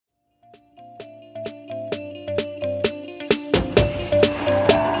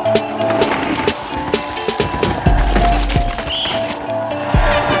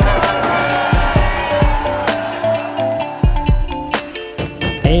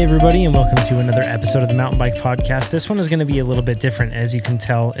Hey everybody, and welcome to another episode of the Mountain Bike Podcast. This one is going to be a little bit different. As you can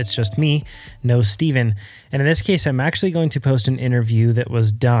tell, it's just me, no Steven. And in this case, I'm actually going to post an interview that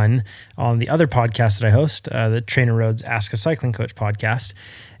was done on the other podcast that I host, the TrainerRoad's Ask a Cycling Coach podcast.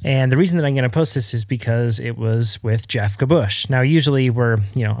 And the reason that I'm going to post this is because it was with Jeff Kabush. Now, usually we're,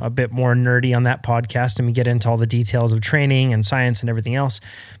 a bit more nerdy on that podcast and we get into all the details of training and science and everything else.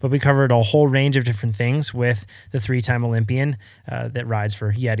 But we covered a whole range of different things with the three-time Olympian that rides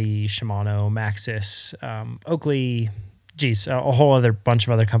for Yeti, Shimano, Maxxis, Oakley, a whole other bunch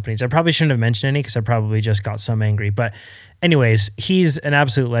of other companies. I probably shouldn't have mentioned any because I probably just got some angry. But anyways, he's an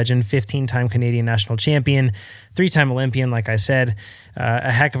absolute legend, 15-time Canadian national champion, 3-time Olympian, like I said,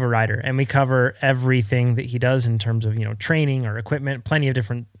 a heck of a rider. And we cover everything that he does in terms of, training or equipment, plenty of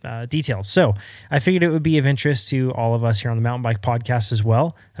different details. So I figured it would be of interest to all of us here on the Mountain Bike Podcast as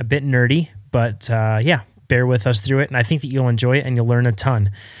well. A bit nerdy, but bear with us through it. And I think that you'll enjoy it and you'll learn a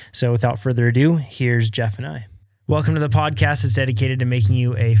ton. So without further ado, here's Jeff and I. Welcome to the podcast that's dedicated to making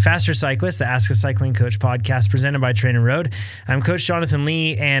you a faster cyclist, the Ask a Cycling Coach podcast presented by TrainerRoad. I'm Coach Jonathan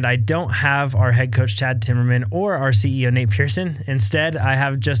Lee, and I don't have our head coach, Chad Timmerman, or our CEO, Nate Pearson. Instead, I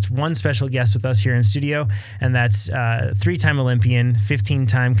have just one special guest with us here in studio, and that's 3-time Olympian,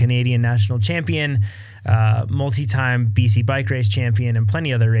 15-time Canadian national champion, multi-time BC bike race champion, and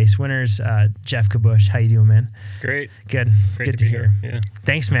plenty other race winners, Jeff Kabush. How you doing, man? Great. Good to be here. Yeah.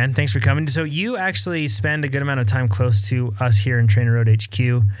 Thanks, man. Thanks for coming. So you actually spend a good amount of time close to us here in TrainerRoad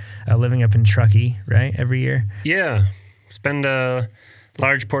HQ, living up in Truckee, right? Every year? Yeah. Spend a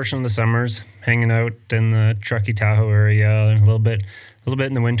large portion of the summers hanging out in the Truckee Tahoe area, and a little bit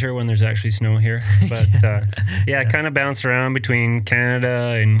in the winter when there's actually snow here. But kind of bounce around between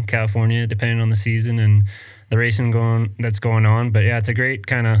Canada and California depending on the season and the racing that's going on. But yeah, it's a great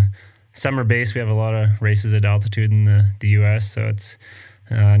kind of summer base. We have a lot of races at altitude in the US, so it's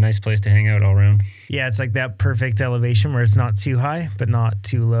a nice place to hang out all around. Yeah, it's like that perfect elevation where it's not too high, but not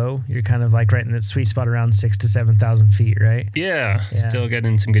too low. You're kind of like right in that sweet spot around 6,000 to 7,000 feet, right? Yeah, still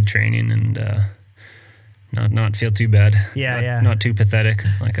getting some good training and not feel too bad. Not too pathetic,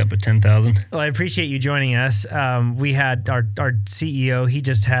 like up at 10,000. Well, I appreciate you joining us. We had our CEO, he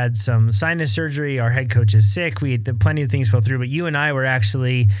just had some sinus surgery. Our head coach is sick. We had plenty of things fell through, but you and I were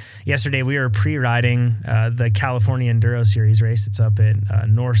actually, yesterday we were pre-riding the California Enduro Series race. It's up at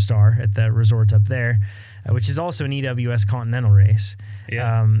North Star at the resort up there, which is also an EWS Continental race.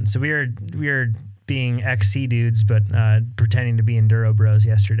 Yeah. So we were being XC dudes, but pretending to be Enduro bros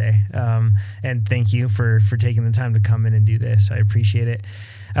yesterday. And thank you for taking the time to come in and do this. I appreciate it.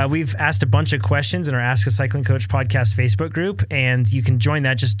 We've asked a bunch of questions in our Ask a Cycling Coach podcast Facebook group, and you can join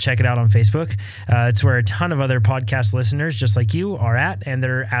that. Just check it out on Facebook. It's where a ton of other podcast listeners just like you are at, and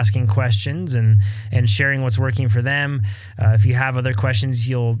they're asking questions and sharing what's working for them. If you have other questions,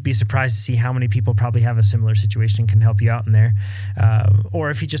 you'll be surprised to see how many people probably have a similar situation and can help you out in there.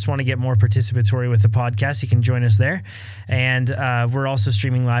 Or if you just want to get more participatory with the podcast, you can join us there. And we're also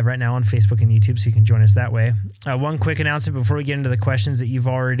streaming live right now on Facebook and YouTube, so you can join us that way. One quick announcement before we get into the questions that you've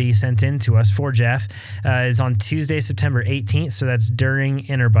already sent in to us for Jeff is on Tuesday, September 18th. So that's during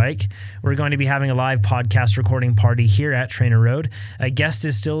Interbike. We're going to be having a live podcast recording party here at TrainerRoad. A guest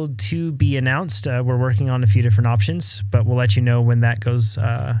is still to be announced. We're working on a few different options, but we'll let you know when that goes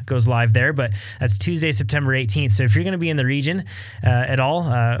live there. But that's Tuesday, September 18th. So if you're going to be in the region at all,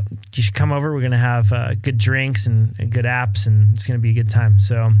 you should come over. We're going to have good drinks and good apps, and it's going to be a good time.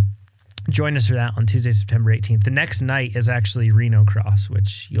 So join us for that on Tuesday, September 18th. The next night is actually Reno Cross,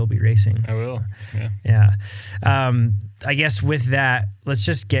 which you'll be racing. I will, Yeah. I guess with that, let's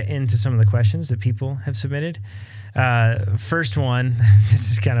just get into some of the questions that people have submitted. First one,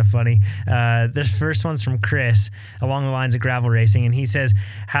 this is kind of funny. The first one's from Chris along the lines of gravel racing. And he says,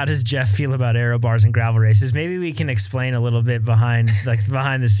 how does Jeff feel about aero bars and gravel races? Maybe we can explain a little bit behind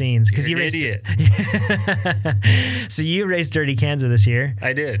the scenes. You're an idiot. So you raced Dirty Kansas this year.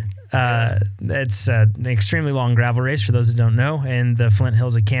 I did. It's an extremely long gravel race for those that don't know. And the Flint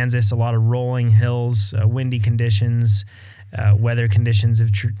Hills of Kansas, a lot of rolling hills, windy conditions. Weather conditions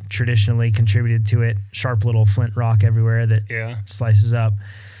have traditionally contributed to it. Sharp little flint rock everywhere that slices up.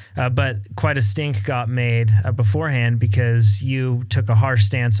 But quite a stink got made beforehand because you took a harsh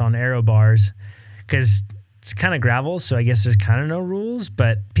stance on aero bars because it's kind of gravel, so I guess there's kind of no rules,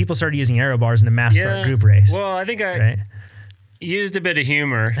 but people started using aero bars in a mass start group race. Well, I think I used a bit of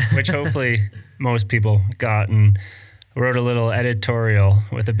humor, which hopefully most people got, and wrote a little editorial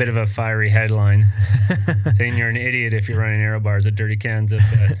with a bit of a fiery headline saying you're an idiot if you're running aero bars at Dirty Kansas.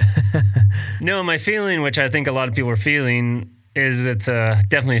 But no, my feeling, which I think a lot of people are feeling, is it's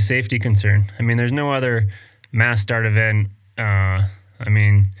definitely a safety concern. I mean, there's no other mass start event I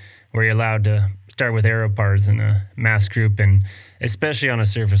mean, where you're allowed to start with aero bars in a mass group, and especially on a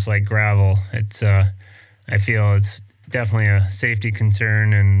surface like gravel, it's I feel it's definitely a safety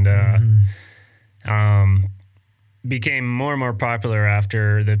concern, and became more and more popular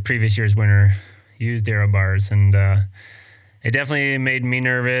after the previous year's winner used aero bars, and it definitely made me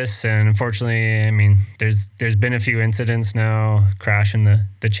nervous. And unfortunately, I mean, there's been a few incidents now, crash in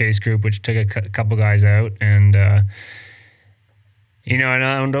the chase group, which took a couple guys out, and and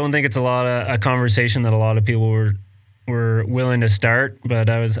I don't think it's a conversation that a lot of people were willing to start, but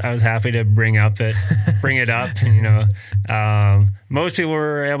I was happy to bring it up. And, most people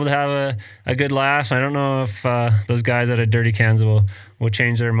were able to have a good laugh. I don't know if those guys out of Dirty Cans will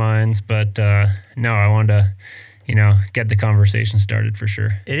change their minds, but no, I wanted to get the conversation started for sure.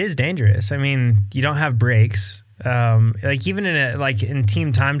 It is dangerous. I mean, you don't have brakes. Like even in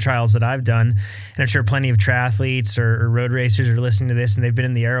team time trials that I've done, and I'm sure plenty of triathletes or road racers are listening to this and they've been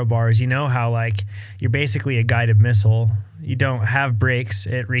in the aero bars, how like you're basically a guided missile. You don't have brakes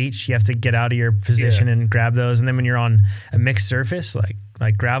at reach. You have to get out of your position and grab those. And then when you're on a mixed surface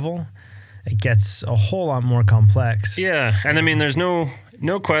like gravel, it gets a whole lot more complex. Yeah. And I mean, there's no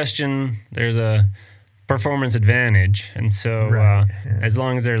question there's a performance advantage. And so as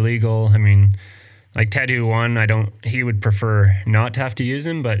long as they're legal, I mean, like Ted who won, he would prefer not to have to use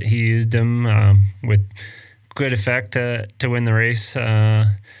them, but he used them with good effect to win the race. But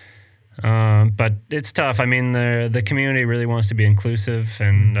it's tough. I mean, the community really wants to be inclusive,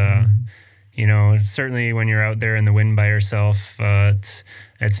 and certainly when you're out there in the wind by yourself,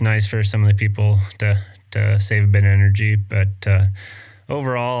 it's nice for some of the people to save a bit of energy. But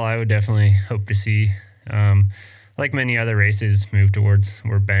overall, I would definitely hope to see, like many other races, move towards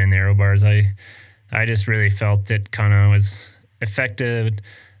we're banning the aero bars. I just really felt it kind of was affected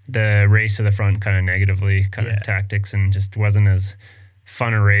the race to the front kind of negatively, tactics, and just wasn't as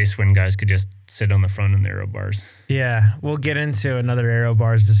fun a race when guys could just sit on the front in the aero bars. Yeah, we'll get into another aero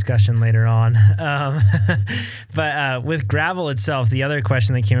bars discussion later on. But with gravel itself, the other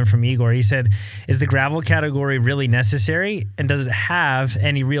question that came in from Igor, he said, is the gravel category really necessary? And does it have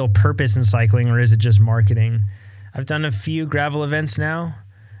any real purpose in cycling, or is it just marketing? I've done a few gravel events now.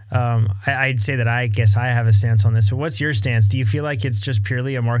 I'd say that I guess I have a stance on this, but what's your stance? Do you feel like it's just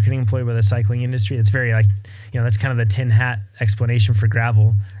purely a marketing ploy by the cycling industry? It's very that's kind of the tin hat explanation for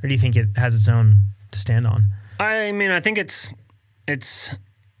gravel, or do you think it has its own to stand on? I mean, I think it's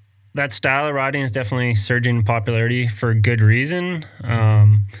that style of riding is definitely surging in popularity for good reason.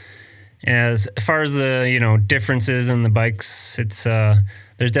 As far as the differences in the bikes, it's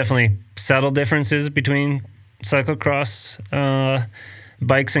there's definitely subtle differences between cyclocross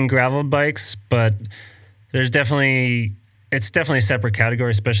bikes and gravel bikes, but it's definitely a separate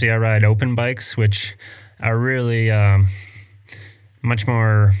category. Especially I ride open bikes, which are really much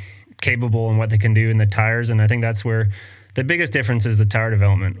more capable in what they can do in the tires, and I think that's where the biggest difference is the tire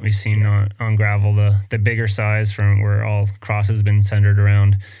development we've seen on gravel. The bigger size, from where all cross has been centered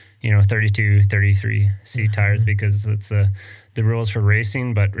around 32, 33 C tires, because it's the rules for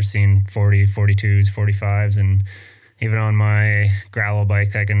racing, but we're seeing 40, 42s, 45s, and even on my gravel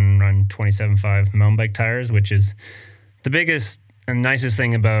bike, I can run 27.5 mountain bike tires, which is the biggest and nicest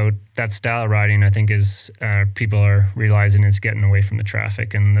thing about that style of riding, I think, is people are realizing it's getting away from the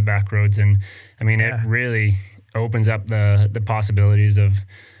traffic and the back roads. And I mean, it really opens up the possibilities of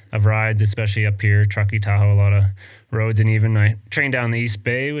rides, especially up here, Truckee, Tahoe, a lot of roads. And even I train down the East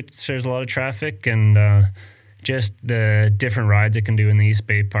Bay, which there's a lot of traffic, and just the different rides it can do in the East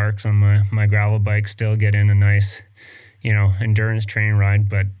Bay parks on my gravel bike, still get in a nice endurance training ride,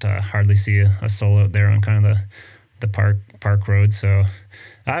 but hardly see a soul out there on kind of the park road. So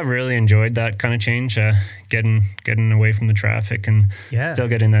I've really enjoyed that kind of change, getting away from the traffic and still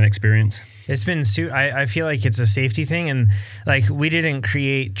getting that experience. It's been I feel like it's a safety thing, and like we didn't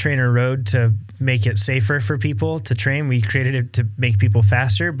create Trainer Road to make it safer for people to train. We created it to make people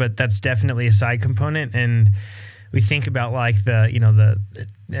faster, but that's definitely a side component. And we think about like the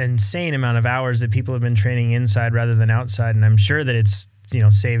insane amount of hours that people have been training inside rather than outside, and I'm sure that it's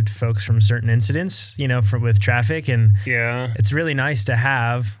saved folks from certain incidents with traffic. And it's really nice to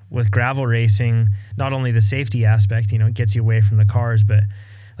have with gravel racing not only the safety aspect, it gets you away from the cars, but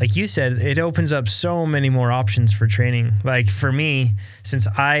like you said, it opens up so many more options for training. Like for me, since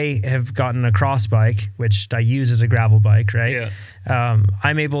I have gotten a cross bike, which I use as a gravel bike, right? Yeah.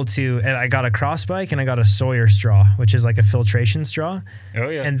 I'm able to, and I got a cross bike and I got a Sawyer straw, which is like a filtration straw. Oh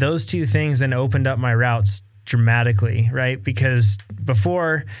yeah. And those two things then opened up my routes dramatically, right? Because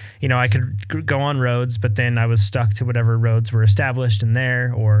before, I could go on roads, but then I was stuck to whatever roads were established in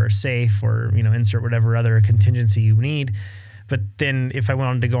there or safe, or, insert whatever other contingency you need. But then if I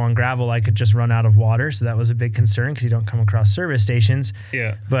wanted to go on gravel, I could just run out of water. So that was a big concern because you don't come across service stations.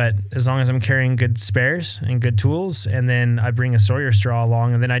 Yeah. But as long as I'm carrying good spares and good tools, and then I bring a Sawyer straw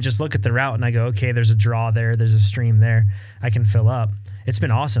along, and then I just look at the route and I go, okay, there's a draw there, there's a stream there, I can fill up. It's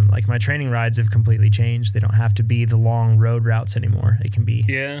been awesome. Like my training rides have completely changed. They don't have to be the long road routes anymore. It can be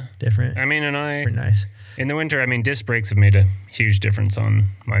different. I mean, it's pretty nice. In the winter, I mean, disc brakes have made a huge difference on,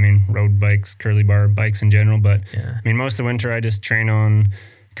 road bikes, curly bar bikes in general. But I mean, most of the winter, I just train on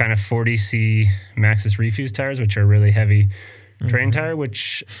kind of 40C Maxxis Refuse tires, which are really heavy terrain tire,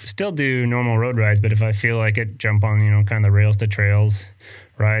 which still do normal road rides. But if I feel like it, jump on, kind of the rails to trails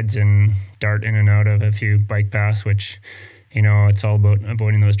rides and dart in and out of a few bike paths, which it's all about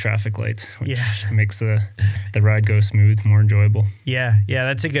avoiding those traffic lights, which makes the ride go smooth, more enjoyable. Yeah,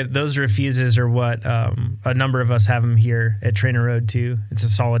 that's those Refuses are what a number of us have them here at Trainer Road too. It's a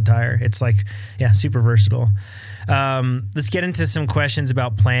solid tire. It's super versatile. Let's get into some questions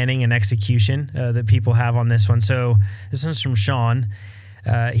about planning and execution that people have on this one. So this one's from Sean.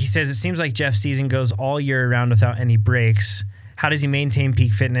 He says, it seems like Jeff's season goes all year round without any breaks. How does he maintain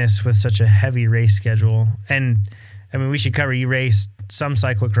peak fitness with such a heavy race schedule? And I mean, we should cover, you race some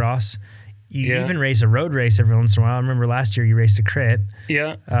cyclocross. You even race a road race every once in a while. I remember last year you raced a crit.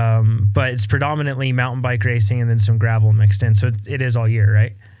 Yeah. But it's predominantly mountain bike racing and then some gravel mixed in. So it is all year,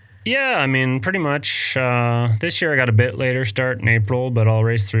 right? Yeah, I mean, pretty much. This year I got a bit later start in April, but I'll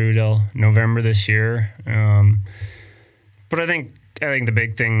race through till November this year. But I think the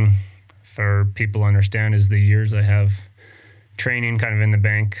big thing for people to understand is the years I have training kind of in the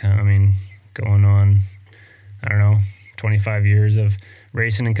bank. I mean, going on, 25 years of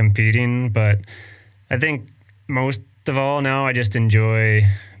racing and competing. But I think most of all now I just enjoy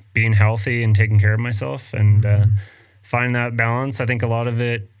being healthy and taking care of myself and find that balance. I think a lot of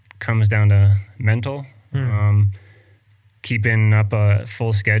it comes down to mental, keeping up a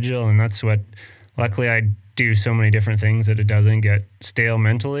full schedule. And that's what, luckily I do so many different things that it doesn't get stale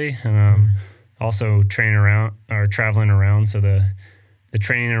mentally. Also traveling around. So the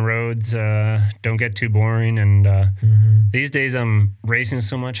training and roads don't get too boring. And these days I'm racing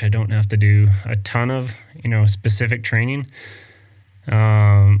so much, I don't have to do a ton of, specific training.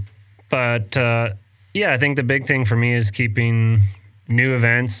 I think the big thing for me is keeping new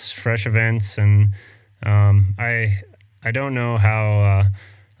events, fresh events. And I don't know how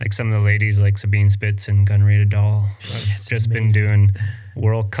some of the ladies like Sabine Spitz and Gunrated Doll have just been doing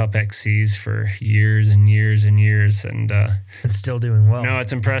World Cup XCs for years and years and years, and it's still doing well. No,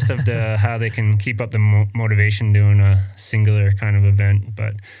 it's impressive to how they can keep up the motivation doing a singular kind of event.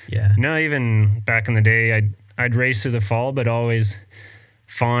 But even back in the day, I'd race through the fall, but always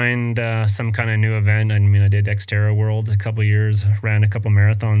find some kind of new event. I mean, I did Xterra Worlds a couple of years, ran a couple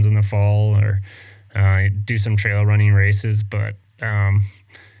marathons in the fall, or do some trail running races. But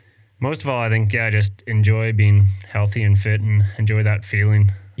most of all, I think, I just enjoy being healthy and fit and enjoy that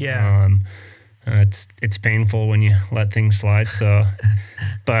feeling. Yeah. It's painful when you let things slide. So,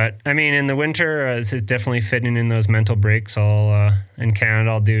 but I mean, in the winter, it's definitely fitting in those mental breaks. In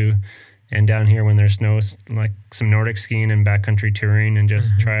Canada, I'll do, and down here when there's snow, like some Nordic skiing and backcountry touring, and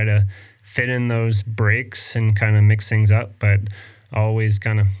just try to fit in those breaks and kind of mix things up. But always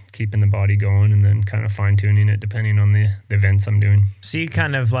kind of keeping the body going and then kind of fine tuning it depending on the events I'm doing. So you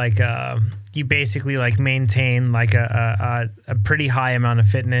kind of you basically maintain a pretty high amount of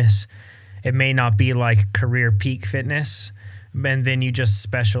fitness. It may not be career peak fitness, and then you just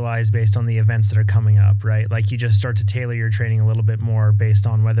specialize based on the events that are coming up, right? Like you just start to tailor your training a little bit more based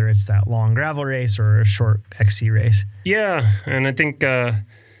on whether it's that long gravel race or a short XC race. Yeah, and I think the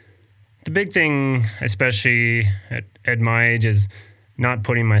big thing, especially at my age, is not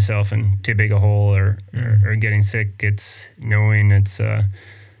putting myself in too big a hole or getting sick. It's knowing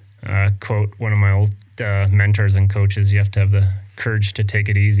quote one of my old mentors and coaches, you have to have the courage to take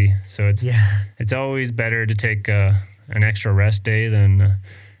it easy. So it's always better to take an extra rest day than an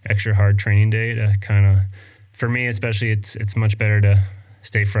extra hard training day to kind of, for me especially, it's much better to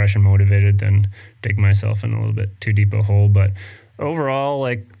stay fresh and motivated than dig myself in a little bit too deep a hole. But overall,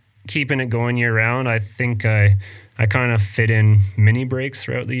 keeping it going year round, I think I kind of fit in mini breaks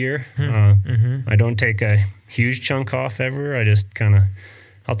throughout the year. I don't take a huge chunk off ever. I just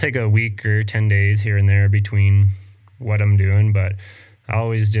I'll take a week or 10 days here and there between what I'm doing, but I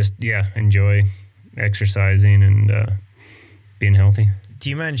always just, enjoy exercising and being healthy. Do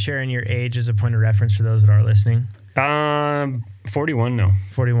you mind sharing your age as a point of reference for those that are listening? 41 now.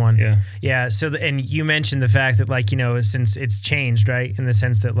 41. Yeah. Yeah. So, and you mentioned the fact that, like, you know, since it's changed, right? In the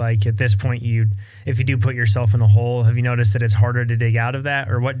sense that, like, at this point, if you do put yourself in a hole, have you noticed that it's harder to dig out of that?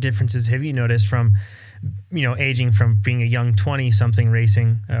 Or what differences have you noticed from, you know, aging from being a young 20-something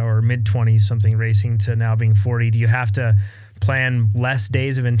racing or mid-20s something racing to now being 40? Do you have to plan less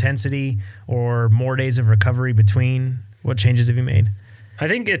days of intensity or more days of recovery between? What changes have you made? I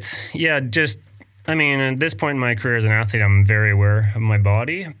think it's, I mean, at this point in my career as an athlete, I'm very aware of my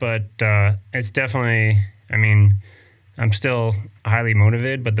body, but it's definitely, I mean, I'm still highly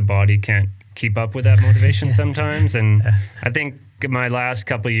motivated, but the body can't keep up with that motivation sometimes. And I think my last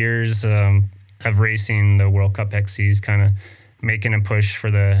couple of years of racing the World Cup XCs, kind of making a push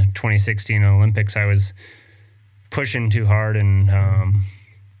for the 2016 Olympics, I was pushing too hard and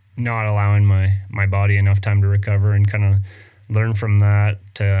not allowing my body enough time to recover, and kind of learn from that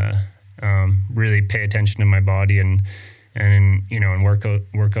to really pay attention to my body and you know, and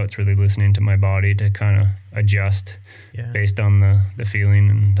workouts really listening to my body to kind of adjust based on the feeling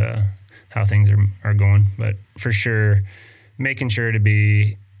and how things are going. But for sure, making sure to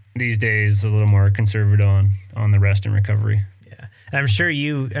be these days a little more conservative on the rest and recovery. Yeah. And I'm sure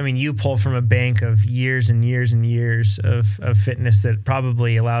you pull from a bank of years and years and years of fitness that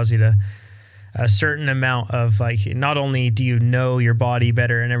probably allows you to a certain amount of, like, not only do you know your body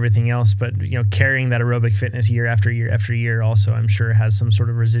better and everything else, but, you know, carrying that aerobic fitness year after year after year also, I'm sure, has some sort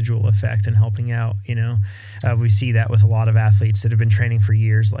of residual effect in helping out, you know. We see that with a lot of athletes that have been training for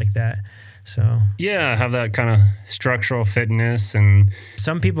years like that. So yeah, have that kind of structural fitness, and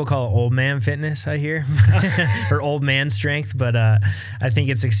some people call it old man fitness, I hear, or old man strength, but I think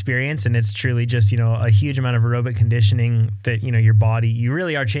it's experience, and it's truly just, you know, a huge amount of aerobic conditioning that, you know, your body, you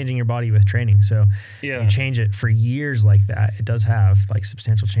really are changing your body with training. So you change it for years like that, it does have like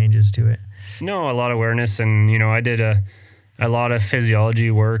substantial changes to it. No, a lot of awareness, and, you know, I did a lot of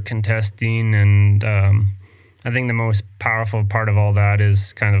physiology work and testing, and I think the most powerful part of all that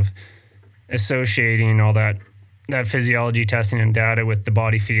is kind of associating all that physiology testing and data with the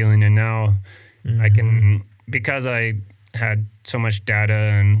body feeling. And now I can, because I had so much data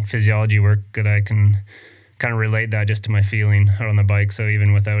and physiology work, that I can kind of relate that just to my feeling out on the bike. So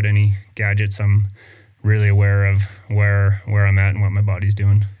even without any gadgets, I'm really aware of where I'm at and what my body's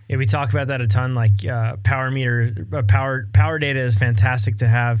doing. Yeah, we talk about that a ton. Like power data is fantastic to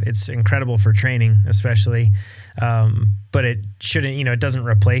have. It's incredible for training, especially. But it shouldn't, you know, it doesn't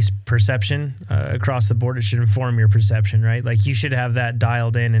replace perception across the board. It should inform your perception, right? Like, you should have that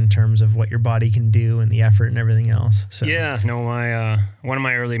dialed in terms of what your body can do and the effort and everything else. So yeah, no, my one of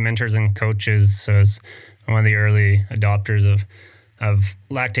my early mentors and coaches was one of the early adopters of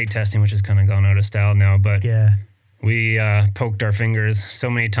lactate testing, which has kind of gone out of style now. But yeah, we poked our fingers so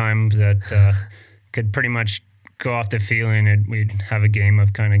many times that could pretty much go off the feeling, and we'd have a game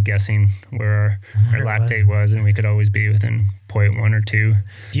of kind of guessing where our lactate was, and we could always be within 0.1 or 2.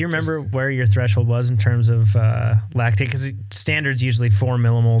 Do you remember where your threshold was in terms of lactate? Because standard's usually 4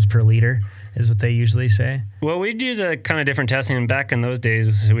 millimoles per liter is what they usually say. Well, we'd use a kind of different testing, and back in those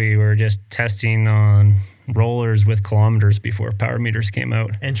days, we were just testing on rollers with kilometers before power meters came out.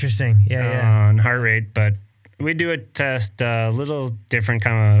 Interesting. Yeah. On heart rate, but we do a test a little different,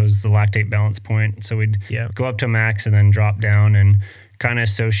 kind of was the lactate balance point. So we'd go up to max and then drop down and kind of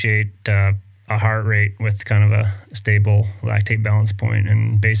associate a heart rate with kind of a stable lactate balance point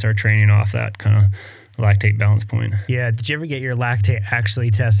and base our training off that kind of lactate balance point. Yeah. Did you ever get your lactate actually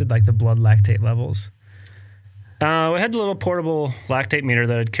tested, like the blood lactate levels? We had a little portable lactate meter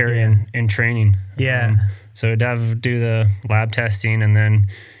that I'd carry in training. Yeah. So I'd do the lab testing and then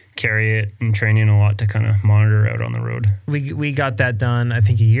carry it in training a lot to kind of monitor out on the road. We got that done, I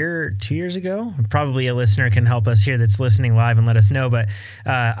think, 2 years ago. Probably a listener can help us here that's listening live and let us know. But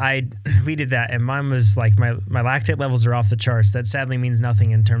we did that, and mine was like my lactate levels are off the charts. That sadly means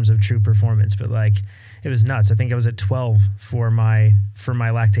nothing in terms of true performance, but like it was nuts. I think I was at 12 for my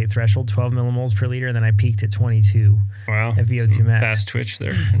lactate threshold, 12 millimoles per liter, and then I peaked at 22. Wow. At VO2 max. Fast twitch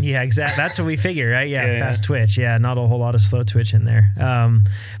there. Yeah, exactly. That's what we figure, right? Yeah, fast twitch. Yeah, not a whole lot of slow twitch in there.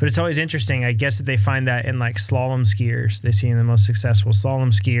 But it's always interesting. I guess that they find that in like slalom skiers. They see in the most successful slalom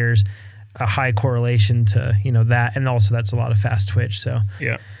skiers a high correlation to, you know, that, and also that's a lot of fast twitch. So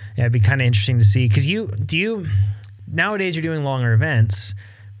yeah, it'd be kind of interesting to see, because nowadays you're doing longer events,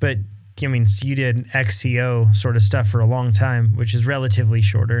 but I mean, you did XCO sort of stuff for a long time, which is relatively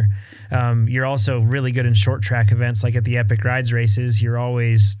shorter. You're also really good in short track events, like at the Epic Rides races. You're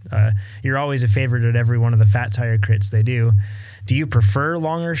always a favorite at every one of the fat tire crits they do. Do you prefer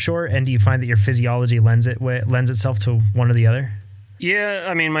long or short, and do you find that your physiology lends itself to one or the other? Yeah,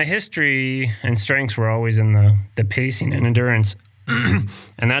 I mean, my history and strengths were always in the pacing and endurance.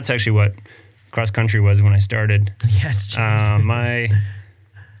 And that's actually what cross country was when I started. Yes. I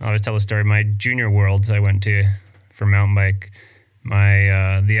always tell a story. My junior worlds I went to for mountain bike,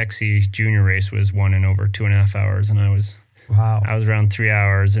 the XC junior race was won in over 2.5 hours, and I was around 3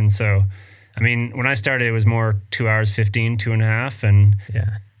 hours. And so, I mean, when I started, it was more 2 hours 15, 2.5, and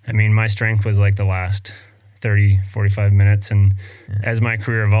I mean, my strength was like the last 30, 45 minutes. And as my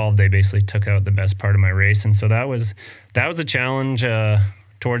career evolved, they basically took out the best part of my race. And so that was a challenge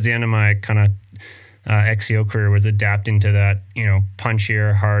towards the end of my kind of XCO career, was adapting to that,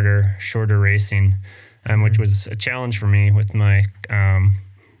 punchier, harder, shorter racing, which was a challenge for me with my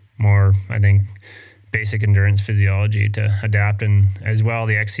more, I think, basic endurance physiology to adapt. And as well,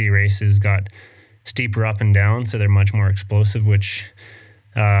 the XC races got steeper up and down, so they're much more explosive, which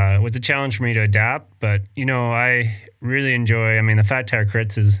was a challenge for me to adapt. But, I really enjoy, the Fat Tire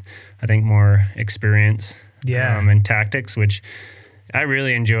Crits is, I think, more experience and tactics, which I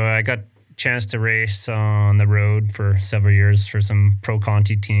really enjoy. I got a chance to race on the road for several years for some Pro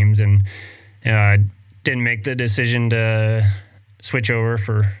Conti teams, and didn't make the decision to switch over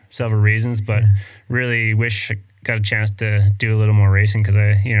for several reasons, but really wish I got a chance to do a little more racing, because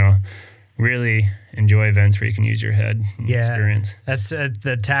I, really enjoy events where you can use your head and experience. That's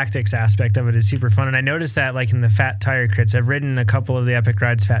the tactics aspect of it is super fun. And I noticed that like in the Fat Tire Crits, I've ridden a couple of the Epic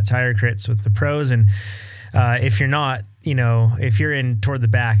Rides Fat Tire Crits with the pros, and if you're not, if you're in toward the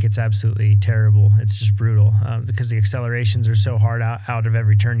back, it's absolutely terrible. It's just brutal because the accelerations are so hard out of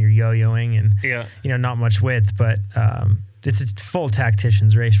every turn. You're yo-yoing and not much width, but it's a full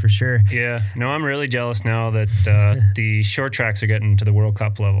tactician's race for sure. Yeah. No, I'm really jealous now that the short tracks are getting to the World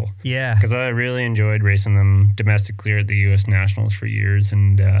Cup level. Yeah. Because I really enjoyed racing them domestically at the U.S. Nationals for years.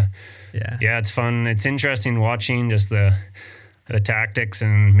 And it's fun. It's interesting watching just the tactics,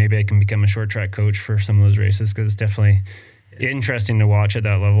 and maybe I can become a short track coach for some of those races, because it's definitely interesting to watch at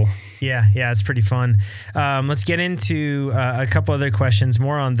that level. Yeah, it's pretty fun. Let's get into a couple other questions,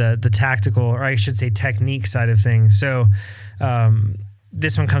 more on the tactical, or I should say technique side of things. So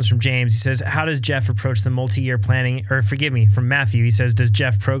this one comes from James. He says, how does Jeff approach the multi-year planning, or forgive me, from Matthew. He says, does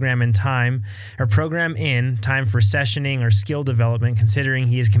Jeff program in time for sessioning or skill development, considering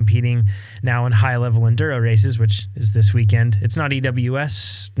he is competing now in high-level enduro races, which is this weekend? It's not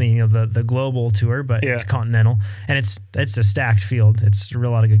EWS, the global tour, but it's continental, and it's a stacked field. It's a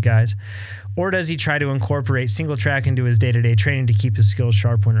real lot of good guys. Or does he try to incorporate single track into his day-to-day training to keep his skills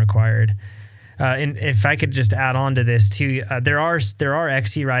sharp when required? And if I could just add on to this too, there are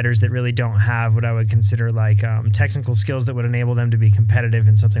XC riders that really don't have what I would consider like technical skills that would enable them to be competitive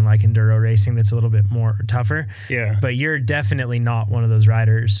in something like enduro racing that's a little bit more tougher. Yeah. But you're definitely not one of those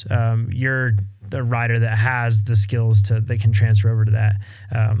riders. You're the rider that has the skills that can transfer over to that.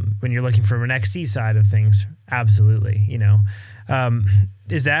 When you're looking for an XC side of things, absolutely.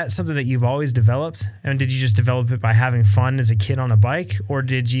 Is that something that you've always developed? And did you just develop it by having fun as a kid on a bike, or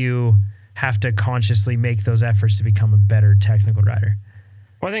did you have to consciously make those efforts to become a better technical rider?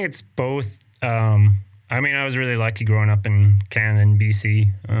 Well, I think it's both. I was really lucky growing up in Canada and BC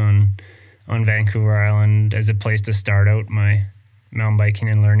on Vancouver Island as a place to start out my mountain biking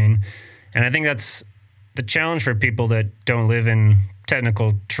and learning. And I think that's the challenge for people that don't live in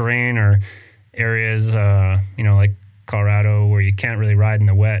technical terrain or areas, like Colorado, where you can't really ride in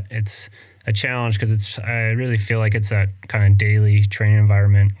the wet. It's a challenge because I really feel like it's that kind of daily training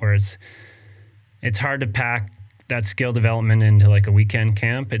environment where it's hard to pack that skill development into like a weekend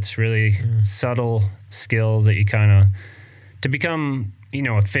camp. It's really subtle skills that you to become,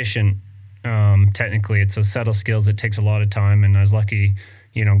 efficient technically. It's those subtle skills that takes a lot of time. And I was lucky,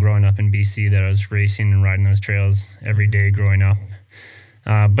 growing up in BC, that I was racing and riding those trails every day growing up.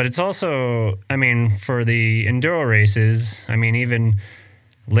 But it's also, for the enduro races, even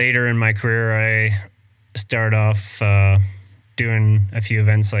later in my career, I started off doing a few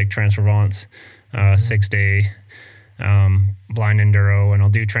events like Trans-Provence, 6-day blind enduro, and I'll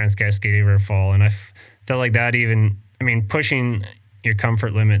do Trans-Cascadia River Fall. And I felt like that pushing your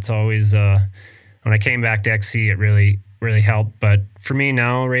comfort limits always, when I came back to XC, it really, really helped. But for me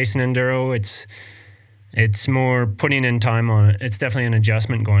now, racing enduro, it's more putting in time on it. It's definitely an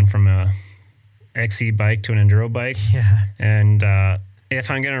adjustment going from a XC bike to an enduro bike. Yeah. And if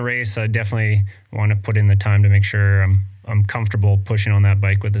I'm going to race, I definitely want to put in the time to make sure I'm comfortable pushing on that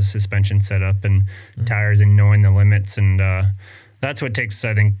bike with the suspension setup and tires and knowing the limits. And that's what takes,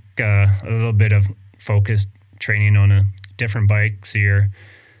 I think, a little bit of focused training on a different bike. So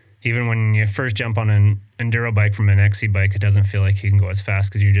even when you first jump on an enduro bike from an XC bike, it doesn't feel like you can go as fast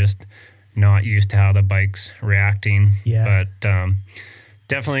because you're just not used to how the bike's reacting. Yeah. But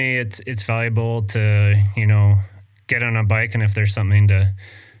definitely it's valuable to, get on a bike, and if there's something to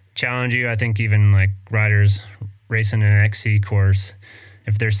challenge you, I think even like riders racing an XC course,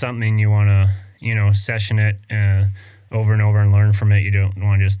 if there's something you want to, session it over and over and learn from it, you don't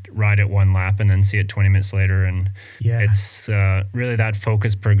want to just ride it one lap and then see it 20 minutes later. And it's really that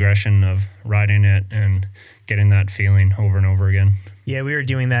focused progression of riding it and getting that feeling over and over again. Yeah, we were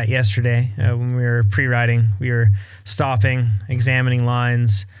doing that yesterday when we were pre-riding. We were stopping, examining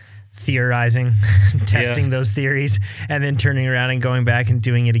lines, theorizing, testing those theories, and then turning around and going back and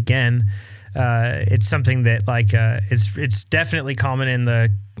doing it again. It's something that it's definitely common in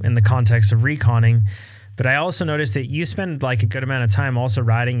the context of reconning. But I also noticed that you spend like a good amount of time also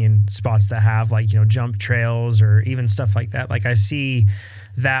riding in spots that have jump trails or even stuff like that. Like I see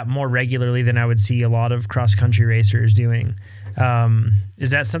that more regularly than I would see a lot of cross-country racers doing.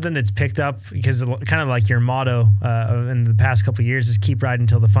 Is that something that's picked up? Because kind of like your motto in the past couple of years is keep riding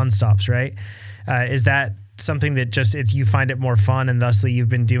until the fun stops, right? Is that something that just, if you find it more fun and thusly you've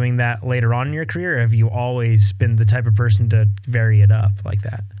been doing that later on in your career, or have you always been the type of person to vary it up like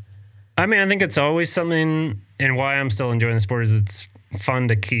that? I mean, I think it's always something, and why I'm still enjoying the sport is it's fun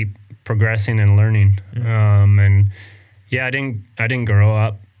to keep progressing and learning. And yeah, I didn't grow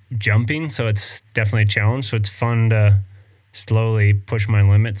up jumping, so it's definitely a challenge. So it's fun to slowly push my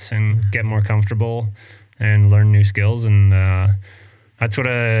limits and get more comfortable and learn new skills. And that's what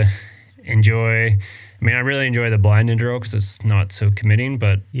I enjoy. I mean, I really enjoy the blind enduro because it's not so committing,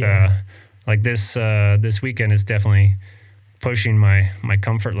 but like this weekend, it's definitely pushing my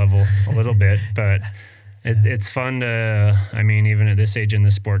comfort level a little bit, but it's fun to, I mean, even at this age in the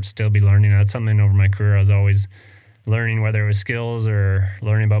sport, still be learning. That's something over my career I was always learning, whether it was skills or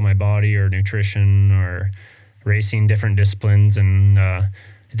learning about my body or nutrition or racing different disciplines. And I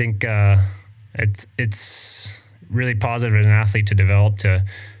think it's really positive as an athlete to develop to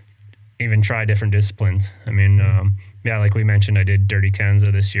even try different disciplines. I mean, like we mentioned, I did Dirty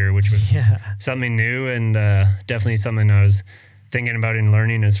Kanza this year, which was something new and definitely something I was thinking about in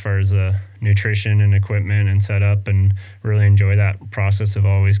learning as far as nutrition and equipment and setup, and really enjoy that process of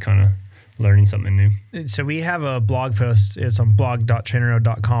always kind of learning something new. So we have a blog post. It's on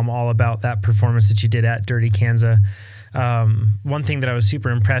blog.trainerroad.com all about that performance that you did at Dirty Kanza. One thing that I was super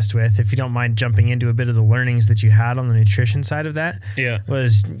impressed with, if you don't mind jumping into a bit of the learnings that you had on the nutrition side of that,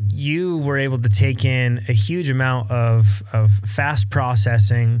 was you were able to take in a huge amount of fast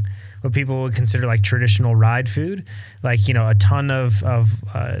processing, what people would consider like traditional ride food, like, a ton of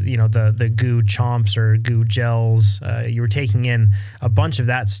the GU chomps or GU gels. You were taking in a bunch of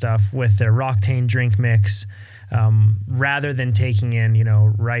that stuff with their Roctane drink mix, rather than taking in,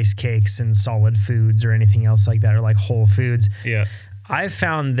 rice cakes and solid foods or anything else like that, or like whole foods. Yeah. I've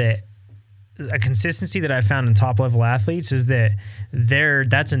found that a consistency that I found in top level athletes is that they're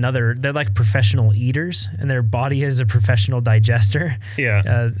like professional eaters and their body is a professional digester.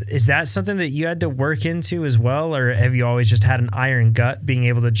 Yeah. Is that something that you had to work into as well? Or have you always just had an iron gut being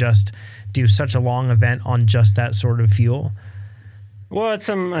able to just do such a long event on just that sort of fuel? Well, it's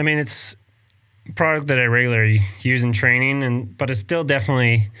a product that I regularly use in training, but it's still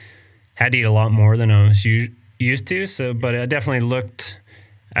definitely had to eat a lot more than I was used to. So, but I definitely looked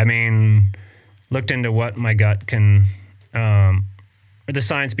into what my gut can, or the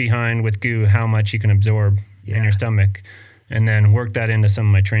science behind with GU, how much you can absorb in your stomach, and then work that into some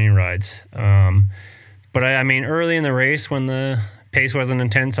of my training rides. But I mean, early in the race when the pace wasn't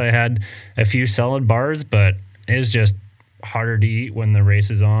intense, I had a few solid bars, but it was just harder to eat when the race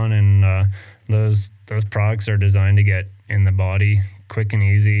is on, and those products are designed to get in the body quick and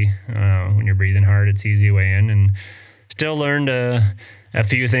easy. When you're breathing hard, it's easy way in. And still learned a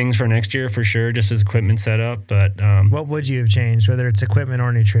few things for next year for sure, just as equipment setup. But what would you have changed, whether it's equipment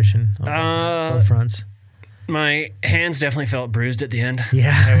or nutrition on both fronts? My hands definitely felt bruised at the end.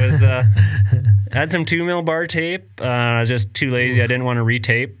 Yeah. I was had some 2 mil bar tape. I was just too lazy. I didn't want to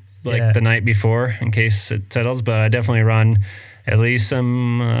retape the night before in case it settles, but I definitely run at least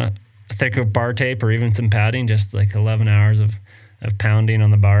some thicker bar tape or even some padding, just like 11 hours of pounding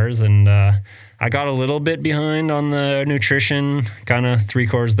on the bars. And I got a little bit behind on the nutrition, kind of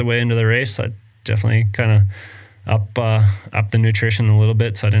 3/4 of the way into the race. I definitely kind of up the nutrition a little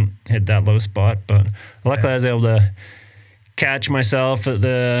bit, so I didn't hit that low spot. But luckily I was able to catch myself at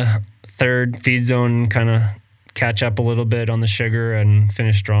the third feed zone, kind of catch up a little bit on the sugar and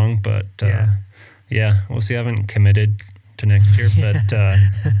finish strong. But we'll see. I haven't committed to next year, but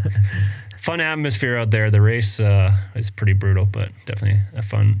fun atmosphere out there. The race is pretty brutal, but definitely a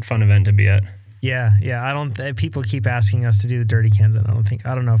fun event to be at. Yeah. I don't. People keep asking us to do the dirty cans, and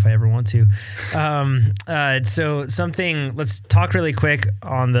I don't know if I ever want to. So let's talk really quick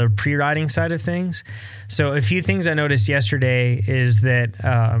on the pre-riding side of things. So a few things I noticed yesterday is that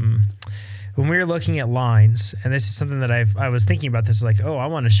when we were looking at lines, and this is something that I was thinking about this, like, I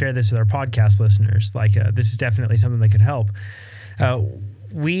want to share this with our podcast listeners. Like, this is definitely something that could help.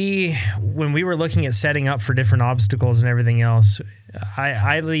 When we were looking at setting up for different obstacles and everything else,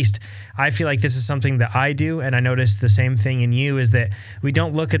 I feel like this is something that I do, and I noticed the same thing in you, is that we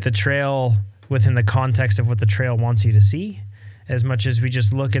don't look at the trail within the context of what the trail wants you to see, as much as we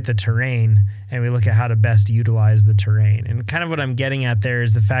just look at the terrain and we look at how to best utilize the terrain. And kind of what I'm getting at there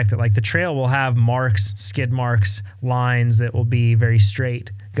is the fact that, like, the trail will have marks, skid marks, lines that will be very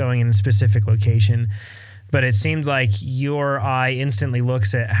straight going in a specific location. But it seemed like your eye instantly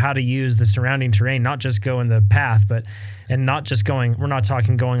looks at how to use the surrounding terrain, not just go in the path, and not just we're not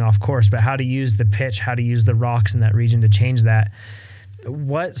talking going off course, but how to use the pitch, how to use the rocks in that region to change that.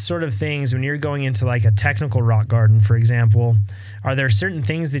 What sort of things, when you're going into like a technical rock garden, for example, are there certain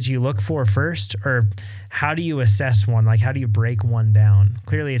things that you look for first, or how do you assess one? Like, how do you break one down?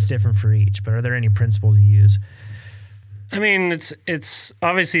 Clearly it's different for each, but are there any principles you use? I mean, it's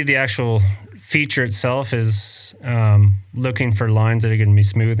obviously the actual feature itself is looking for lines that are going to be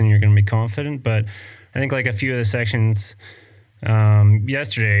smooth and you're going to be confident. But I think like a few of the sections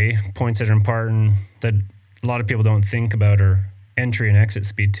yesterday, points that are important that a lot of people don't think about are entry and exit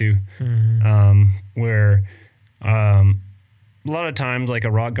speed too. Mm-hmm. Where a lot of times, like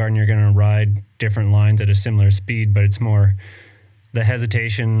a rock garden, you're going to ride different lines at a similar speed, but it's more the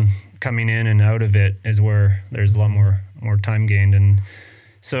hesitation coming in and out of it is where there's a lot more time gained. And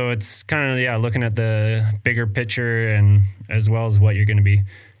so it's kind of, looking at the bigger picture, and as well as what you're going to be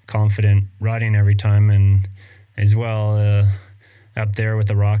confident riding every time. And as well, up there with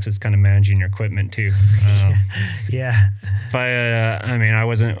the rocks, it's kind of managing your equipment too. Yeah. If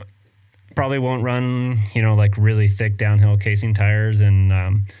I probably won't run, like really thick downhill casing tires,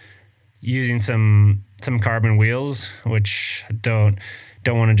 and using some carbon wheels, which don't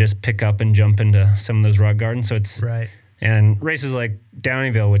want to just pick up and jump into some of those rock gardens. So it's right. And races like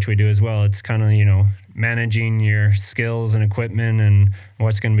Downieville, which we do as well, it's kind of, managing your skills and equipment and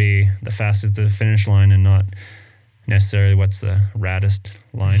what's going to be the fastest to the finish line, and not necessarily what's the raddest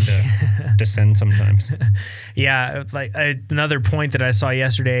line to descend sometimes. Yeah. Like another point that I saw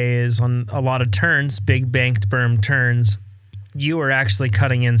yesterday is on a lot of turns, big banked berm turns, you were actually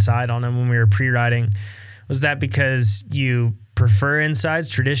cutting inside on them when we were pre-riding. Was that because you prefer insides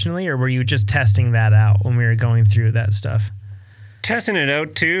traditionally, or were you just testing that out when we were going through that stuff? Testing it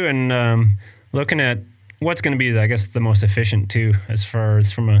out too, and looking at what's going to be, I guess, the most efficient too, as far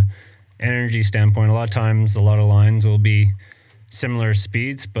as from a energy standpoint. A lot of times, a lot of lines will be similar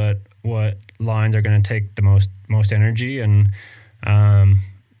speeds, but what lines are going to take the most energy. And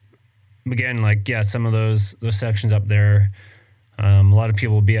again, some of those sections up there, a lot of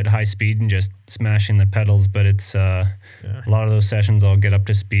people will be at high speed and just smashing the pedals, but it's a lot of those sessions I'll get up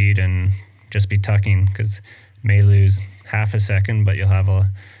to speed and just be tucking, because may lose half a second, but you'll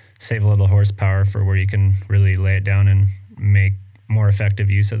save a little horsepower for where you can really lay it down and make more effective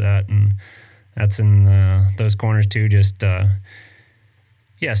use of that. And that's in those corners too, just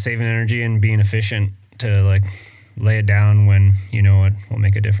saving energy and being efficient to lay it down when it will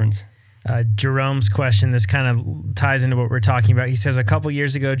make a difference. Jerome's question, this kind of ties into what we're talking about. He says a couple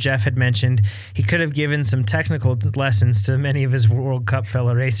years ago, Jeff had mentioned he could have given some technical lessons to many of his World Cup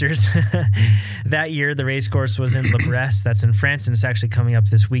fellow racers. That year, the race course was in Le Bresse. That's in France, and it's actually coming up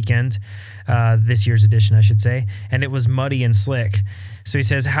this weekend, this year's edition, I should say. And it was muddy and slick. So he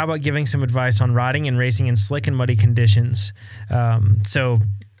says, how about giving some advice on riding and racing in slick and muddy conditions? So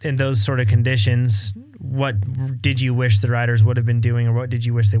in those sort of conditions, what did you wish the riders would have been doing, or what did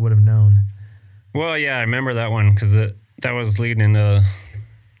you wish they would have known? Well, yeah, I remember that one, because that was leading into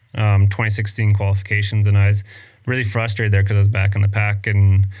 2016 qualifications, and I was really frustrated there because I was back in the pack.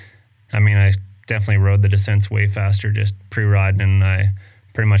 And I mean, I definitely rode the descents way faster just pre-riding, and I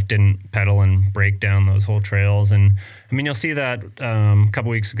pretty much didn't pedal and break down those whole trails. And I mean, you'll see that a couple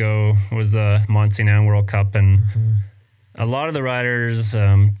weeks ago was the Mont Saint Anne World Cup, and a lot of the riders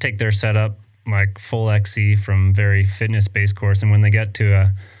take their setup like full XC from very fitness-based course, and when they get to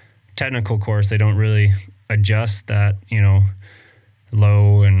a technical course, they don't really adjust that,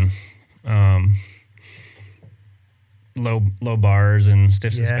 low and low bars and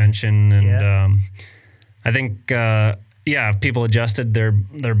stiff suspension. And I think if people adjusted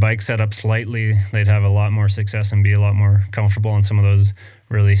their bike setup slightly, they'd have a lot more success and be a lot more comfortable on some of those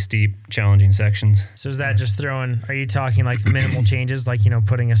really steep, challenging sections. So is that just are you talking like minimal changes, like,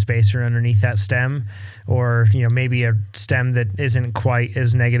 putting a spacer underneath that stem, or, maybe a stem that isn't quite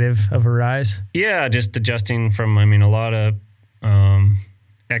as negative of a rise? Yeah, just adjusting from, a lot of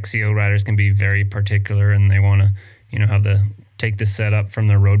XCO riders can be very particular, and they want to, take the setup from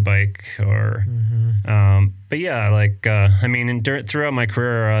their road bike or, but yeah, like, throughout my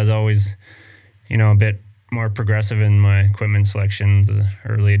career, I was always, a bit more progressive in my equipment selections,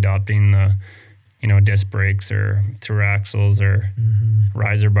 early adopting the, disc brakes or through axles or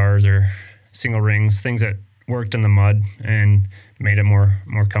riser bars or single rings, things that worked in the mud and made it more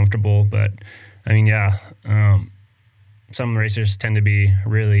comfortable. But some racers tend to be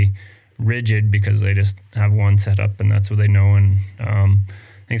really rigid because they just have one setup and that's what they know. And I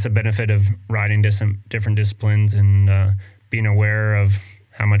think it's the benefit of riding different disciplines and being aware of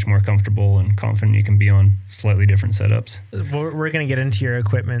how much more comfortable and confident you can be on slightly different setups. We're going to get into your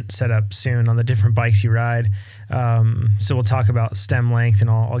equipment setup soon on the different bikes you ride. So we'll talk about stem length and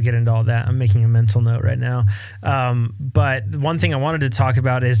I'll get into all that. I'm making a mental note right now. But one thing I wanted to talk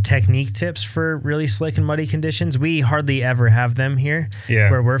about is technique tips for really slick and muddy conditions. We hardly ever have them here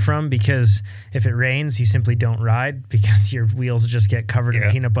where we're from, because if it rains, you simply don't ride because your wheels just get covered in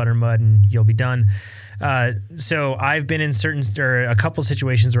peanut butter mud and you'll be done. So I've been in a couple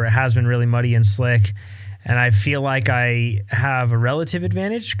situations where it has been really muddy and slick, and I feel like I have a relative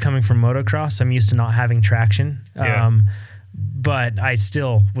advantage coming from motocross. I'm used to not having traction, but I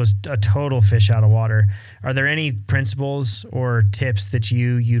still was a total fish out of water. Are there any principles or tips that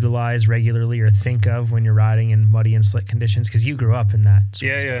you utilize regularly or think of when you're riding in muddy and slick conditions? Because you grew up in that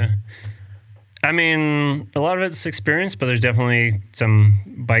sort of stuff. A lot of it's experience, but there's definitely some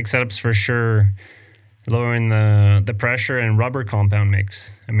bike setups for sure. Lowering the pressure and rubber compound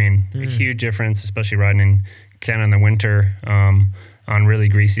makes, a huge difference, especially riding in Canada in the winter. On really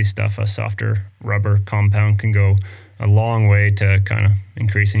greasy stuff, a softer rubber compound can go a long way to kind of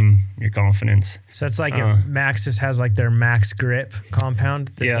increasing your confidence. So that's like if Maxxis has like their max grip compound,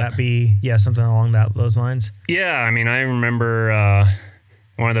 that be something along those lines? Yeah, I remember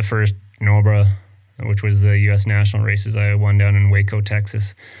one of the first NOBRA, which was the U.S. national races I won down in Waco,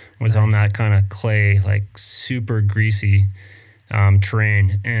 Texas, was on that kind of clay, like super greasy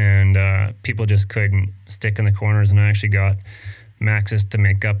terrain, and people just couldn't stick in the corners. And I actually got Maxxis to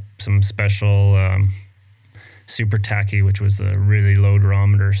make up some special super tacky, which was the really low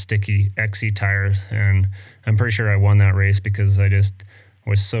durometer sticky XC tires, and I'm pretty sure I won that race because I just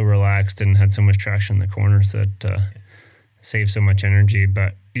was so relaxed and had so much traction in the corners that saved so much energy.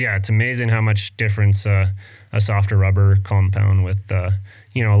 But yeah, it's amazing how much difference a softer rubber compound with a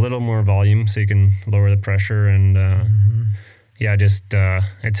little more volume, so you can lower the pressure and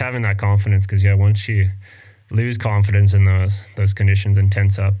it's having that confidence, because once you lose confidence in those conditions and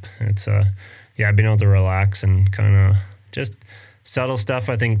tense up, it's being able to relax and kind of just subtle stuff.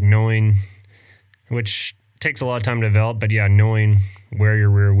 I think knowing, which takes a lot of time to develop, but knowing where your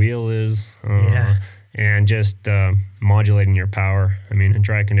rear wheel is. And just modulating your power. In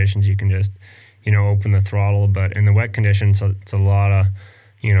dry conditions, you can just, open the throttle, but in the wet conditions, it's a lot of,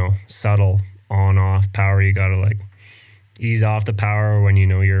 subtle on-off power. You got to like ease off the power when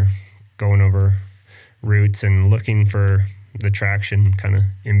you're going over roots and looking for the traction kind of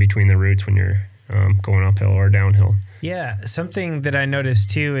in between the roots when you're going uphill or downhill. Yeah, something that I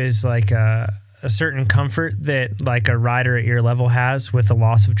noticed too is like a certain comfort that like a rider at your level has with the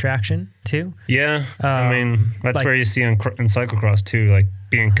loss of traction too. Yeah. That's where you see in cyclocross too, like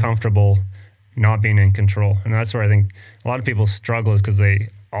being comfortable, not being in control. And that's where I think a lot of people struggle, is because they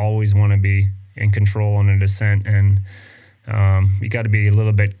always want to be in control on a descent. And you got to be a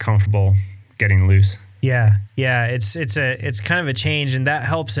little bit comfortable getting loose. Yeah. It's kind of a change, and that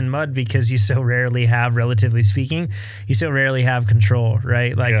helps in mud because you so rarely have, relatively speaking, control,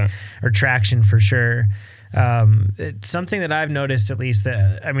 right? Or traction for sure. It's something that I've noticed, at least,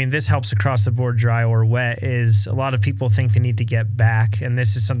 that, this helps across the board, dry or wet, is a lot of people think they need to get back. And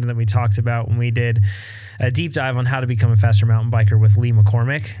this is something that we talked about when we did a deep dive on how to become a faster mountain biker with Lee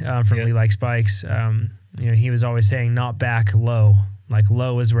McCormick from Lee Likes Bikes. He was always saying, not back, low. Like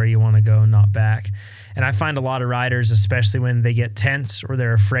low is where you want to go, not back. And I find a lot of riders, especially when they get tense or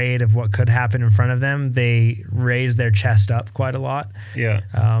they're afraid of what could happen in front of them, they raise their chest up quite a lot. Yeah.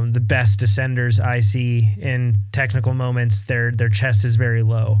 The best descenders I see in technical moments, their chest is very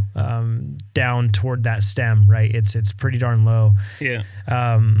low, down toward that stem, right? It's pretty darn low. Yeah.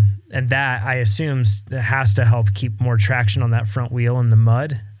 And that, I assume, has to help keep more traction on that front wheel in the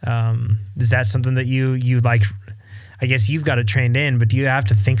mud. Is that something that you like? I guess you've got it trained in, but do you have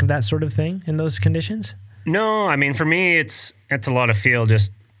to think of that sort of thing in those conditions? No, for me, it's it's a lot of feel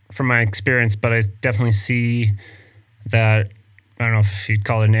just from my experience, but I definitely see that, I don't know if you'd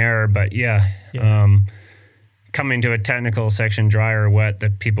call it an error, but coming to a technical section dry or wet,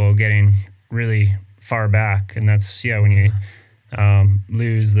 that people are getting really far back. And that's, when you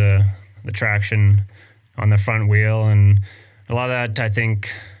lose the traction on the front wheel. And a lot of that, I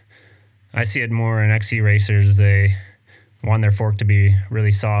think, I see it more in XC racers. They want their fork to be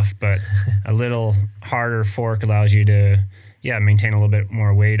really soft, but a little harder fork allows you to, maintain a little bit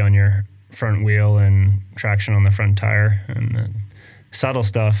more weight on your front wheel and traction on the front tire, and subtle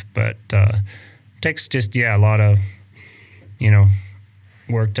stuff, but takes just, a lot of,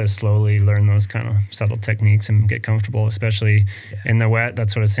 work to slowly learn those kind of subtle techniques and get comfortable, especially in the wet.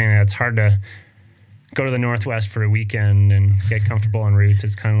 That's what I was saying. It's hard to go to the Northwest for a weekend and get comfortable en route.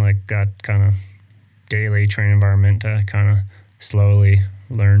 It's kind of like that kind of daily training environment to kind of slowly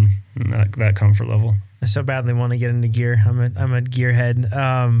learn that comfort level. I so badly want to get into gear. I'm a gearhead,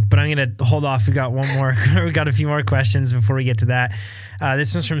 but I'm going to hold off. We got one more. We got a few more questions before we get to that.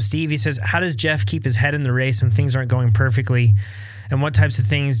 This one's from Steve. He says, how does Jeff keep his head in the race when things aren't going perfectly? And what types of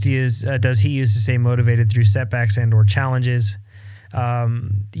things does he use to stay motivated through setbacks and or challenges?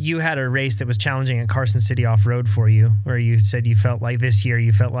 You had a race that was challenging at Carson City off-road for you, where you said you felt like this year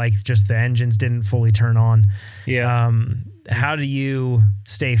you felt like just the engines didn't fully turn on. Yeah. How do you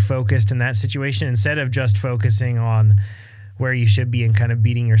stay focused in that situation instead of just focusing on where you should be and kind of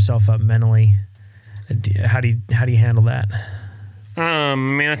beating yourself up mentally? How do you handle that?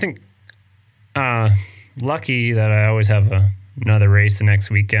 I think lucky that I always have another race the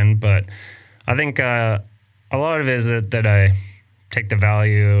next weekend, but I think a lot of it is that I take the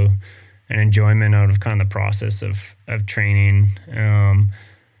value and enjoyment out of kind of the process of training.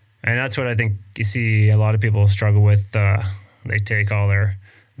 And that's what I think you see a lot of people struggle with. They take all their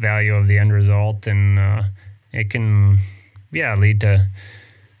value of the end result, and it can, lead to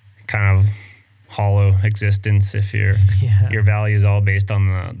kind of hollow existence if your value is all based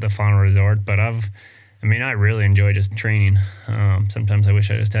on the final resort. But I really enjoy just training. Sometimes I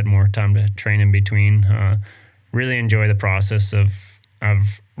wish I just had more time to train in between. Really enjoy the process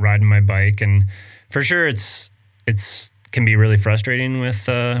of riding my bike, and for sure it's can be really frustrating with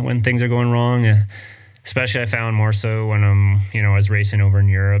when things are going wrong. Especially I found more so when I was racing over in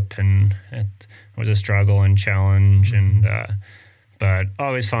Europe, and it was a struggle and challenge, and but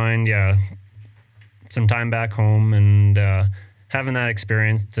always find some time back home, and having that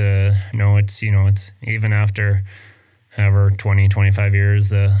experience to know it's even after however 20, 25 years,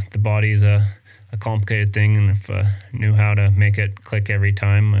 the body's a complicated thing, and if I knew how to make it click every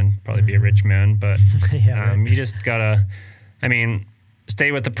time, I'd probably be a rich man. But you just gotta,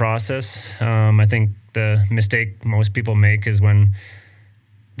 stay with the process. I think the mistake most people make is when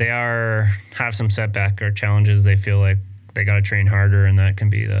they have some setback or challenges, they feel like they gotta train harder, and that can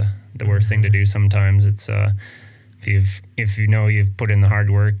be the worst thing to do sometimes. It's if you've put in the hard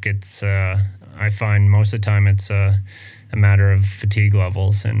work, it's I find most of the time it's a matter of fatigue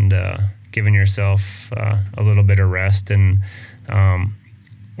levels and giving yourself a little bit of rest. And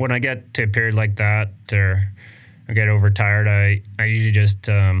when I get to a period like that, or I get overtired, I usually just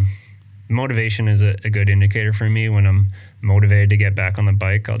motivation is a good indicator for me. When I'm motivated to get back on the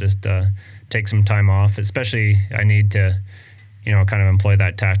bike, I'll just take some time off. Especially I need to kind of employ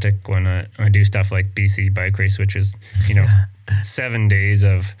that tactic when I do stuff like BC Bike Race, which is 7 days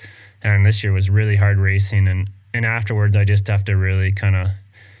of, and this year was really hard racing, and afterwards I just have to really kind of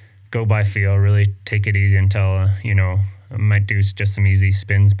go by feel, really take it easy until, I might do just some easy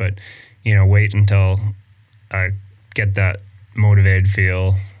spins, but, wait until I get that motivated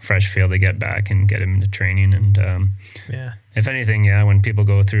feel, fresh feel to get back and get him into training. And if anything, when people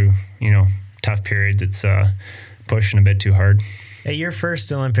go through, tough periods, it's pushing a bit too hard. At your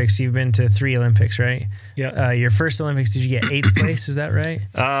first Olympics, you've been to 3 Olympics, right? Yeah. Your first Olympics, did you get 8th place? Is that right?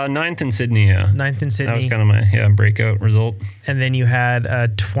 9th in Sydney, yeah. 9th in Sydney. That was kind of my breakout result. And then you had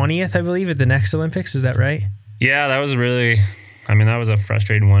 20th, I believe, at the next Olympics. Is that right? Yeah, that was really, that was a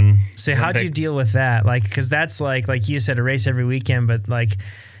frustrating one. So how'd you deal with that? Because that's like you said, a race every weekend, but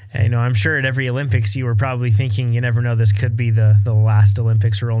I'm sure at every Olympics you were probably thinking, you never know, this could be the last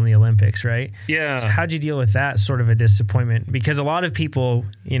Olympics or only Olympics, right? Yeah. So how'd you deal with that sort of a disappointment? Because a lot of people,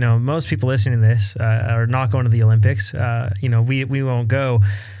 most people listening to this are not going to the Olympics. We won't go,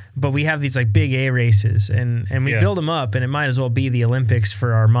 but we have these big A races and we build them up, and it might as well be the Olympics